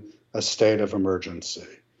in a state of emergency.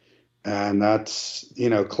 And that's,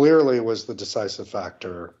 clearly was the decisive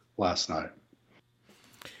factor last night.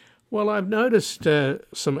 Well, I've noticed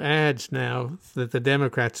some ads now that the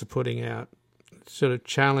Democrats are putting out, sort of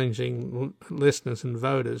challenging listeners and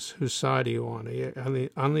voters. Whose side are you on? Are you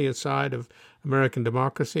on the side of American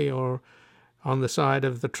democracy or on the side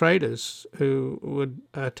of the traitors who would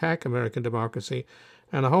attack American democracy?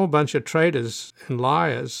 And a whole bunch of traitors and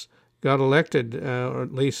liars got elected, or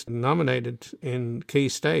at least nominated in key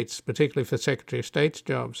states, particularly for Secretary of State's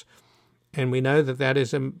jobs. And we know that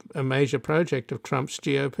is a major project of Trump's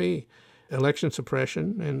GOP, election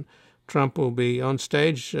suppression. And Trump will be on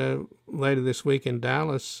stage later this week in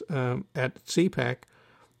Dallas at CPAC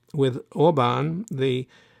with Orban, the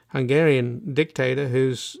Hungarian dictator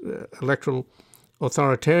whose electoral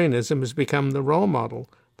authoritarianism has become the role model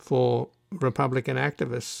for Republican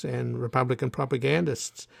activists and Republican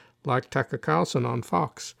propagandists like Tucker Carlson on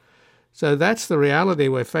Fox. So that's the reality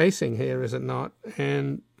we're facing here, is it not?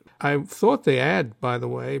 And I thought the ad, by the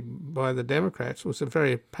way, by the Democrats was a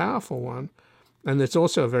very powerful one. And it's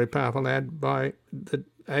also a very powerful ad by the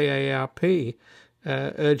AARP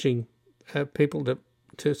urging people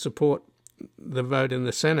to support the vote in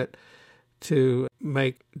the Senate to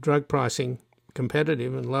make drug pricing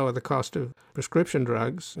competitive and lower the cost of prescription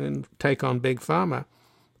drugs and take on Big Pharma.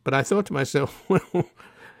 But I thought to myself, well,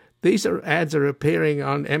 these ads are appearing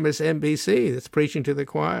on MSNBC that's preaching to the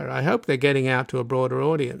choir. I hope they're getting out to a broader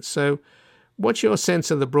audience. So what's your sense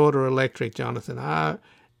of the broader electorate, Jonathan?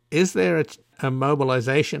 Is there a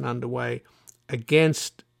mobilization underway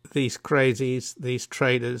against these crazies, these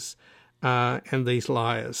traitors, and these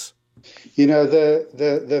liars? You know,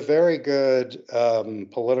 the very good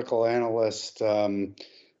political analyst,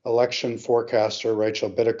 election forecaster Rachel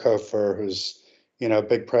Bitecofer, who's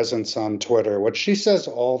big presence on Twitter, what she says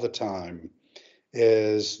all the time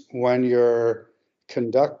is when you're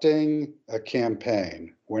conducting a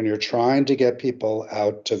campaign, when you're trying to get people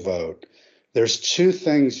out to vote, there's two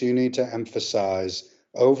things you need to emphasize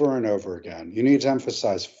over and over again. You need to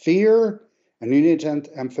emphasize fear and you need to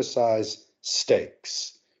emphasize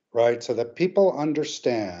stakes, right? So that people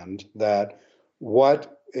understand that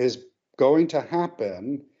what is going to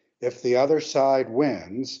happen if the other side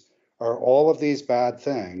wins are all of these bad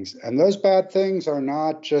things. And those bad things are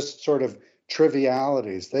not just sort of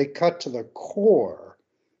trivialities. They cut to the core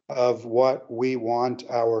of what we want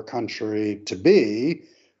our country to be.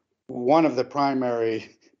 One of the primary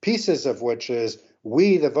pieces of which is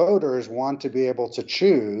we, the voters, want to be able to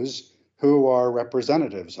choose who our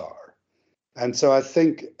representatives are. And so I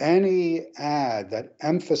think any ad that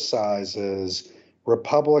emphasizes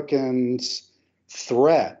Republicans'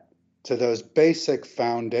 threat to those basic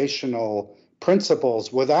foundational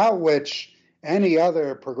principles without which any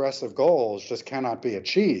other progressive goals just cannot be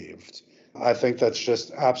achieved, I think that's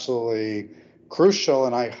just absolutely crucial.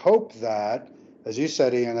 And I hope that, as you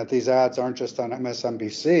said, Ian, that these ads aren't just on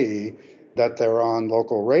MSNBC, that they're on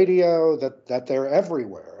local radio, that they're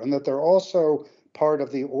everywhere, and that they're also part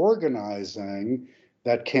of the organizing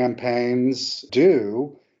that campaigns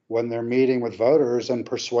do when they're meeting with voters and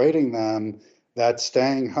persuading them that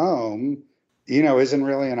staying home, isn't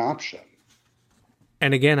really an option.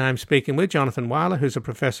 And again, I'm speaking with Jonathan Weiler, who's a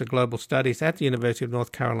professor of global studies at the University of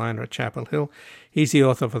North Carolina at Chapel Hill. He's the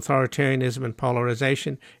author of Authoritarianism and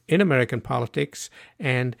Polarization in American Politics,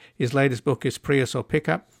 and his latest book is Prius or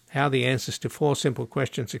Pickup: How the Answers to Four Simple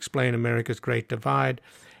Questions Explain America's Great Divide.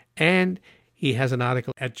 And he has an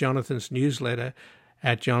article at Jonathan's newsletter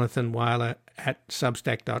at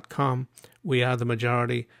jonathanweiler@substack.com. We Are the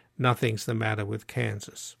Majority. Nothing's the matter with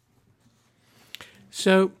Kansas.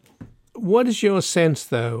 So what is your sense,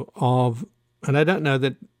 though, of, and I don't know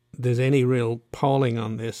that there's any real polling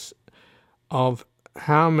on this, of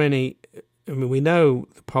how many, we know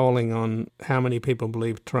the polling on how many people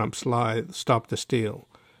believe Trump's lie, Stop the Steal,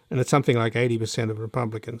 and it's something like 80% of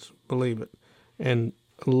Republicans believe it. And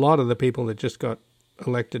a lot of the people that just got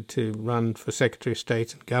elected to run for Secretary of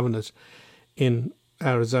State and governors in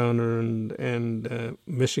Arizona and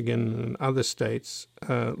Michigan and other states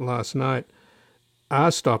last night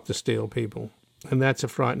are Stop the Steal people. And that's a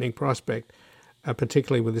frightening prospect,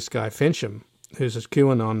 particularly with this guy Fincham, who's a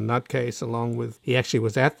QAnon nutcase, along with, he actually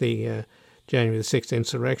was at the January the 6th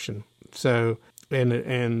insurrection. So,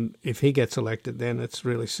 and if he gets elected, then it's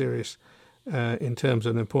really serious in terms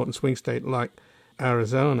of an important swing state like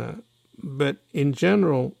Arizona. But in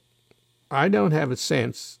general, I don't have a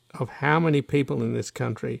sense of how many people in this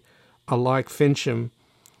country are like Fincham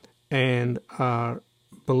and are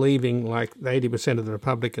believing, like 80% of the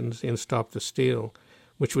Republicans, in Stop the Steal,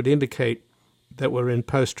 which would indicate that we're in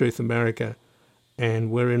post-truth America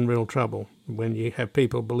and we're in real trouble when you have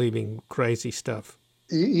people believing crazy stuff.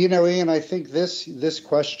 Ian, I think this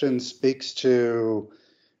question speaks to,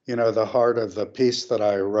 the heart of the piece that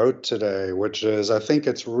I wrote today, which is I think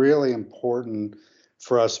it's really important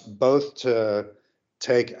for us both to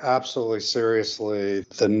take absolutely seriously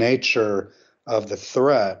the nature of the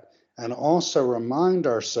threat and also remind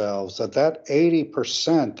ourselves that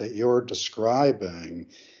 80% that you're describing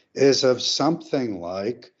is of something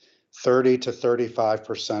like 30 to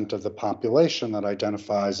 35% of the population that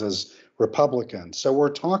identifies as Republican. So we're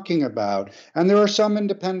talking about, and there are some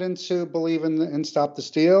independents who believe in Stop the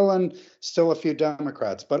Steal and still a few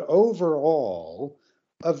Democrats, but overall,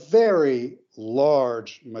 a very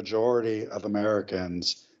large majority of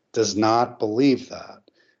Americans does not believe that.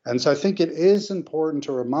 And so I think it is important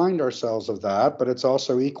to remind ourselves of that, but it's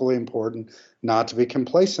also equally important not to be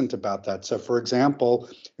complacent about that. So, for example,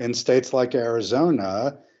 in states like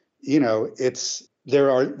Arizona, it's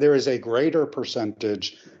there is a greater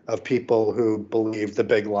percentage of people who believe the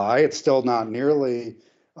big lie. It's still not nearly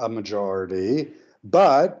a majority,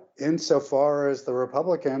 but insofar as the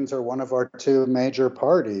Republicans are one of our two major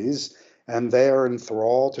parties, and they are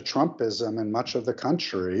enthralled to Trumpism in much of the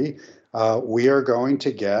country, we are going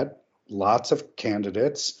to get lots of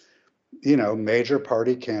candidates, major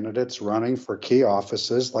party candidates running for key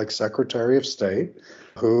offices like Secretary of State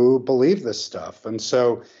who believe this stuff. And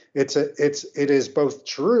so it is both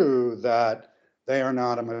true that they are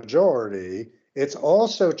not a majority. It's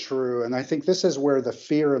also true, and I think this is where the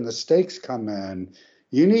fear and the stakes come in.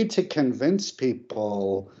 You need to convince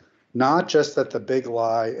people not just that the big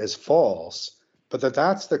lie is false, but that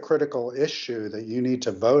that's the critical issue that you need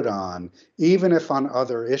to vote on, even if on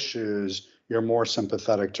other issues you're more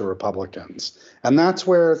sympathetic to Republicans. And that's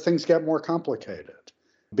where things get more complicated,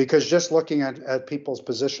 because just looking at people's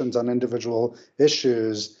positions on individual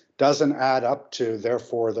issues doesn't add up to,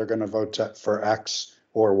 therefore, they're going to vote for X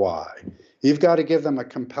or Y. You've got to give them a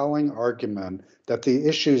compelling argument that the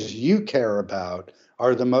issues you care about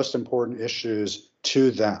are the most important issues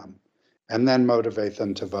to them, and then motivate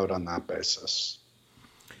them to vote on that basis.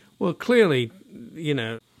 Well, clearly,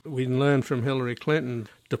 we learned from Hillary Clinton's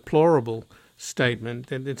deplorable statement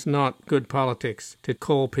that it's not good politics to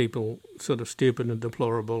call people sort of stupid and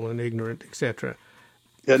deplorable and ignorant, etc.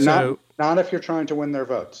 Yeah, so, not if you're trying to win their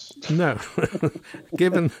votes. No.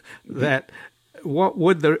 Given that, what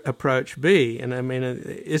would the approach be? And I mean,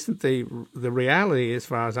 isn't the reality, as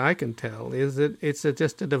far as I can tell, is that it's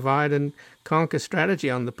just a divide and conquer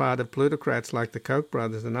strategy on the part of plutocrats like the Koch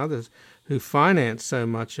brothers and others who finance so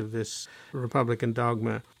much of this Republican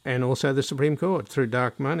dogma, and also the Supreme Court through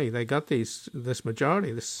dark money. They got this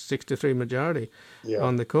majority, this 6-3 majority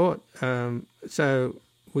on the court. So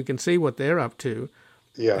we can see what they're up to.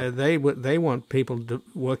 Yeah, they want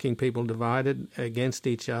working people divided against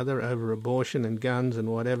each other over abortion and guns and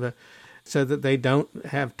whatever, so that they don't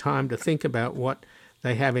have time to think about what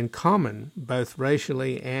they have in common, both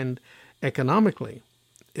racially and economically.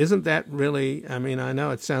 Isn't that really? I mean, I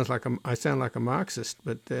know I sound like a Marxist,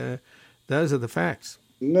 but those are the facts.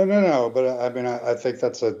 No. But I mean, I think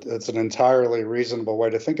that's an entirely reasonable way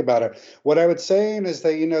to think about it. What I would say is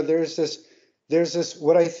that there's this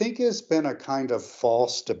what I think has been a kind of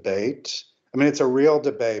false debate. I mean, it's a real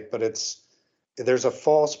debate, but there's a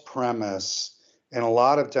false premise in a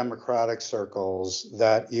lot of Democratic circles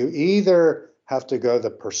that you either have to go the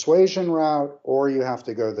persuasion route or you have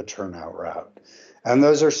to go the turnout route. And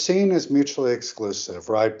those are seen as mutually exclusive,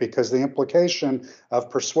 right? Because the implication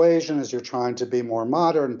of persuasion is you're trying to be more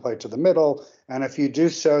modern, play to the middle. And if you do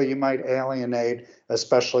so, you might alienate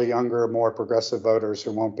especially younger, more progressive voters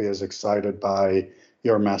who won't be as excited by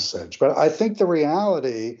your message. But I think the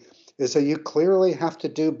reality is that you clearly have to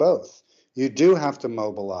do both. You do have to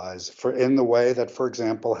mobilize in the way that, for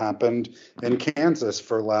example, happened in Kansas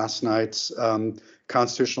for last night's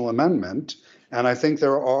constitutional amendment. And I think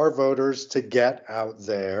there are voters to get out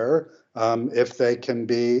there if they can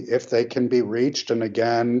be reached, and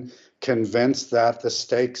again convinced that the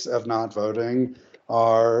stakes of not voting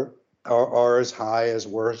are as high as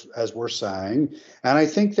we're saying. And I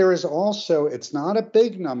think there is also, it's not a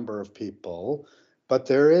big number of people, but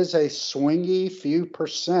there is a swingy few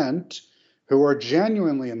percent who are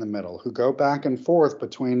genuinely in the middle, who go back and forth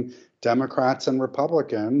between Democrats and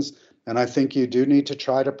Republicans. And I think you do need to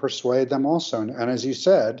try to persuade them also. And as you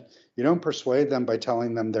said, you don't persuade them by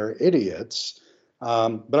telling them they're idiots.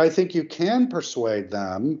 But I think you can persuade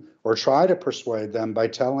them, or try to persuade them, by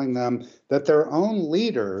telling them that their own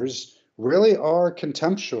leaders really are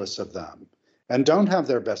contemptuous of them and don't have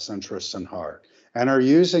their best interests in heart and are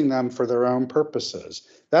using them for their own purposes.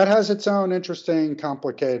 That has its own interesting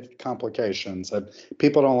complications, that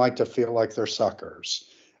people don't like to feel like they're suckers.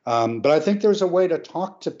 But I think there's a way to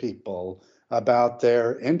talk to people about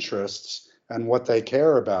their interests and what they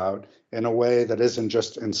care about in a way that isn't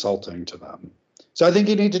just insulting to them. So I think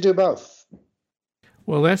you need to do both.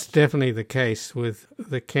 Well, that's definitely the case with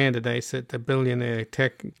the candidates that the billionaire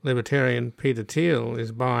tech libertarian Peter Thiel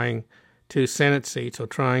is buying 2 Senate seats, or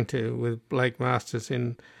trying to, with Blake Masters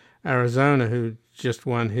in Arizona, who just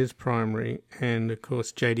won his primary, and, of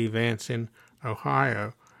course, J.D. Vance in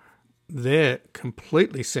Ohio. They're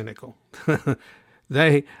completely cynical.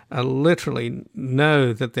 They literally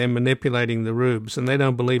know that they're manipulating the rubes, and they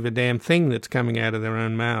don't believe a damn thing that's coming out of their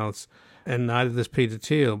own mouths. And neither does Peter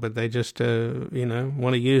Thiel, but they just,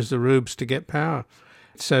 want to use the rubes to get power.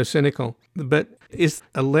 It's so cynical. But is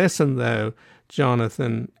a lesson, though,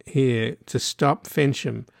 Jonathan, here to stop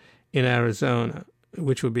Fincham in Arizona,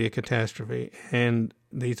 which would be a catastrophe, and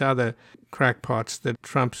these other crackpots that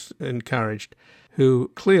Trump's encouraged,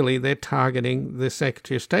 who clearly they're targeting the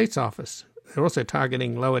Secretary of State's office. They're also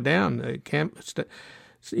targeting lower down,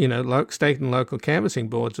 state and local canvassing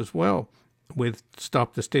boards as well, with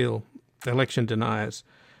Stop the Steal election deniers.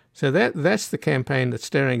 So that's the campaign that's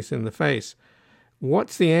staring us in the face.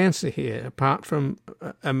 What's the answer here, apart from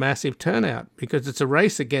a massive turnout? Because it's a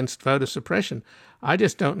race against voter suppression. I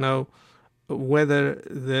just don't know whether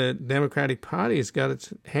the Democratic Party has got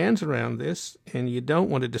its hands around this, and you don't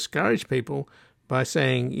want to discourage people by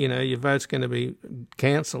saying, your vote's going to be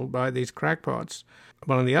cancelled by these crackpots.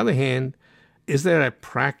 But on the other hand, is there a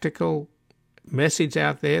practical message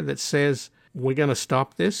out there that says we're going to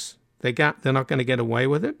stop this? They're not going to get away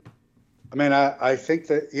with it? I mean, I think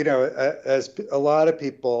that, as a lot of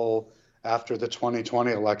people after the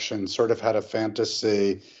 2020 election sort of had a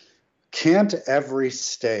fantasy, can't every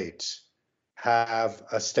state have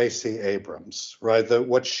a Stacey Abrams, right?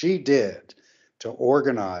 What she did to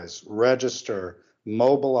organize, register,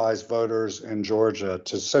 mobilize voters in Georgia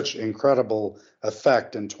to such incredible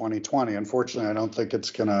effect in 2020. Unfortunately, I don't think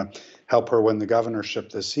it's going to help her win the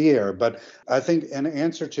governorship this year. But I think an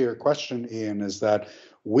answer to your question, Ian, is that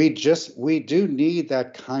we do need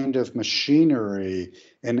that kind of machinery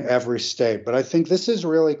in every state. But I think this is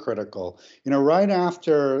really critical. Right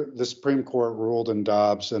after the Supreme Court ruled in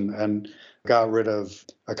Dobbs and got rid of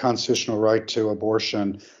a constitutional right to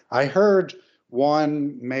abortion, I heard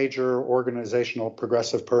one major organizational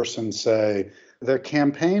progressive person say, the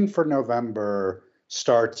campaign for November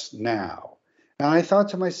starts now. And I thought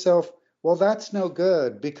to myself, well, that's no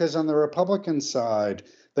good, because on the Republican side,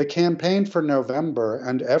 the campaign for November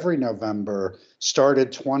and every November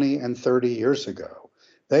started 20 and 30 years ago.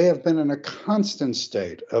 They have been in a constant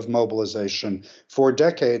state of mobilization for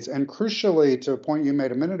decades. And crucially, to a point you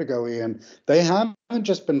made a minute ago, Ian, they haven't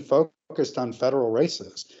just been focused on federal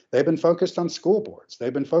races. They've been focused on school boards.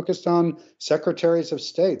 They've been focused on secretaries of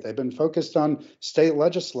state. They've been focused on state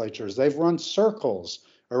legislatures. They've run circles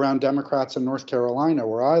around Democrats in North Carolina,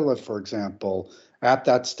 where I live, for example, at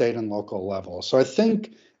that state and local level. So I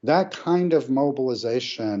think that kind of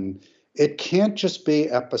mobilization, it can't just be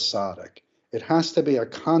episodic. It has to be a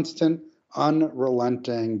constant,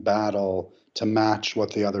 unrelenting battle to match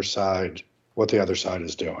what the other side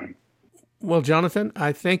is doing. Well, Jonathan,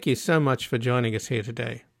 I thank you so much for joining us here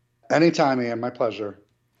today. Anytime, Ian. My pleasure.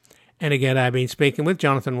 And again, I've been speaking with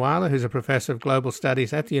Jonathan Weiler, who's a professor of global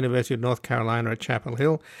studies at the University of North Carolina at Chapel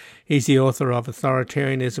Hill. He's the author of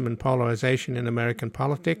Authoritarianism and Polarization in American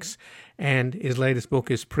Politics, and his latest book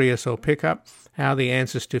is Prius or Pickup, How the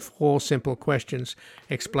Answers to 4 Simple Questions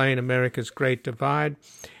Explain America's Great Divide.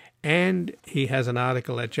 And he has an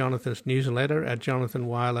article at Jonathan's newsletter at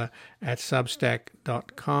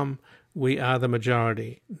jonathanweiler@substack.com. We are the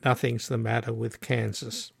majority. Nothing's the matter with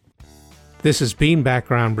Kansas. This has been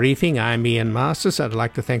Background Briefing. I'm Ian Masters. I'd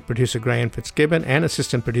like to thank producer Graham Fitzgibbon and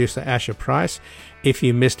assistant producer Asher Price. If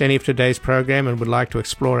you missed any of today's program and would like to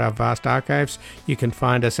explore our vast archives, you can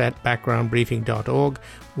find us at backgroundbriefing.org,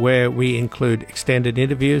 where we include extended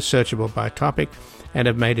interviews searchable by topic and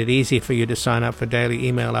have made it easy for you to sign up for daily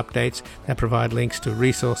email updates that provide links to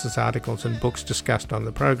resources, articles, and books discussed on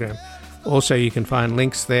the program. Also, you can find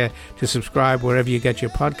links there to subscribe wherever you get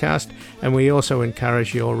your podcast, and we also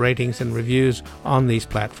encourage your ratings and reviews on these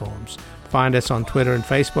platforms. Find us on Twitter and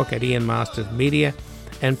Facebook at Ian Masters Media,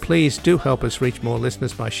 and please do help us reach more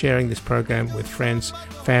listeners by sharing this program with friends,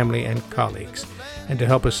 family, and colleagues. And to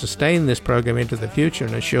help us sustain this program into the future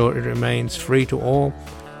and ensure it remains free to all,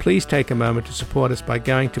 please take a moment to support us by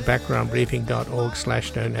going to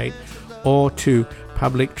backgroundbriefing.org/donate or to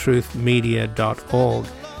publictruthmedia.org,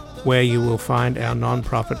 where you will find our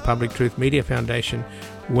non-profit Public Truth Media Foundation,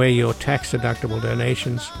 where your tax-deductible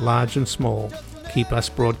donations, large and small, keep us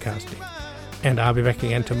broadcasting. And I'll be back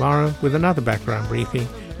again tomorrow with another Background Briefing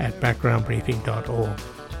at backgroundbriefing.org.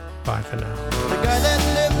 Bye for now. The guy that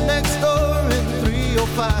lived next door in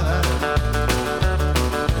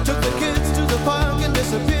 305 took the kids to the park and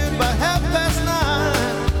disappeared by 9:30.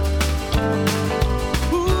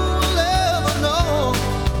 Who'll ever know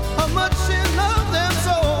how much he loved them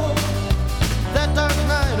so? That dark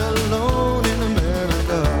night alone in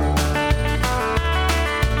America.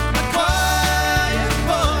 A quiet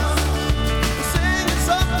voice was singing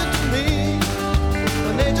something to me,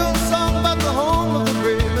 an angel song about the home of the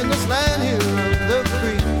brave in this land here of the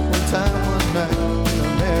free. One time, one night in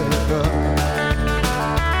America.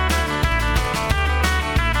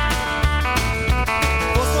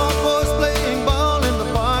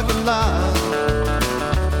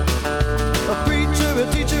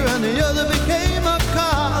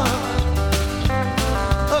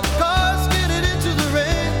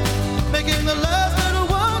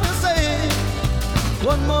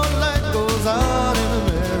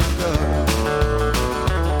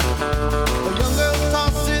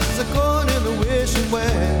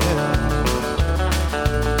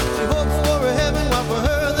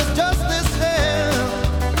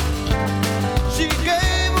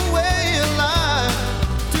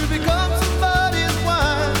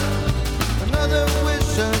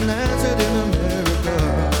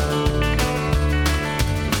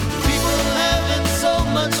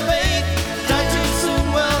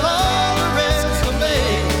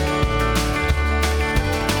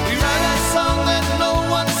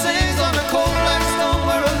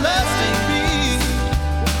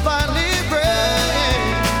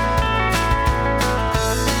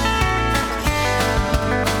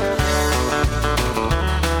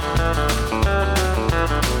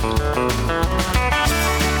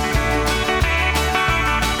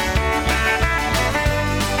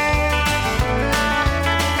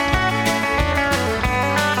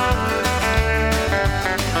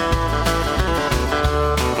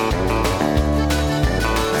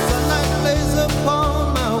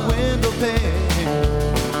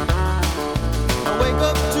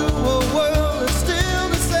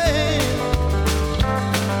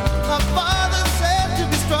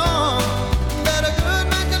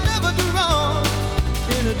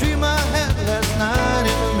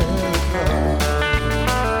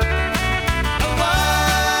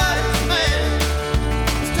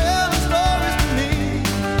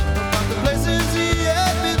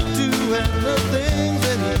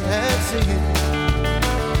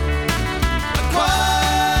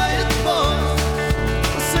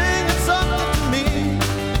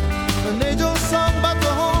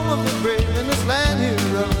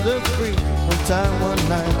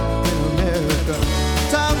 America.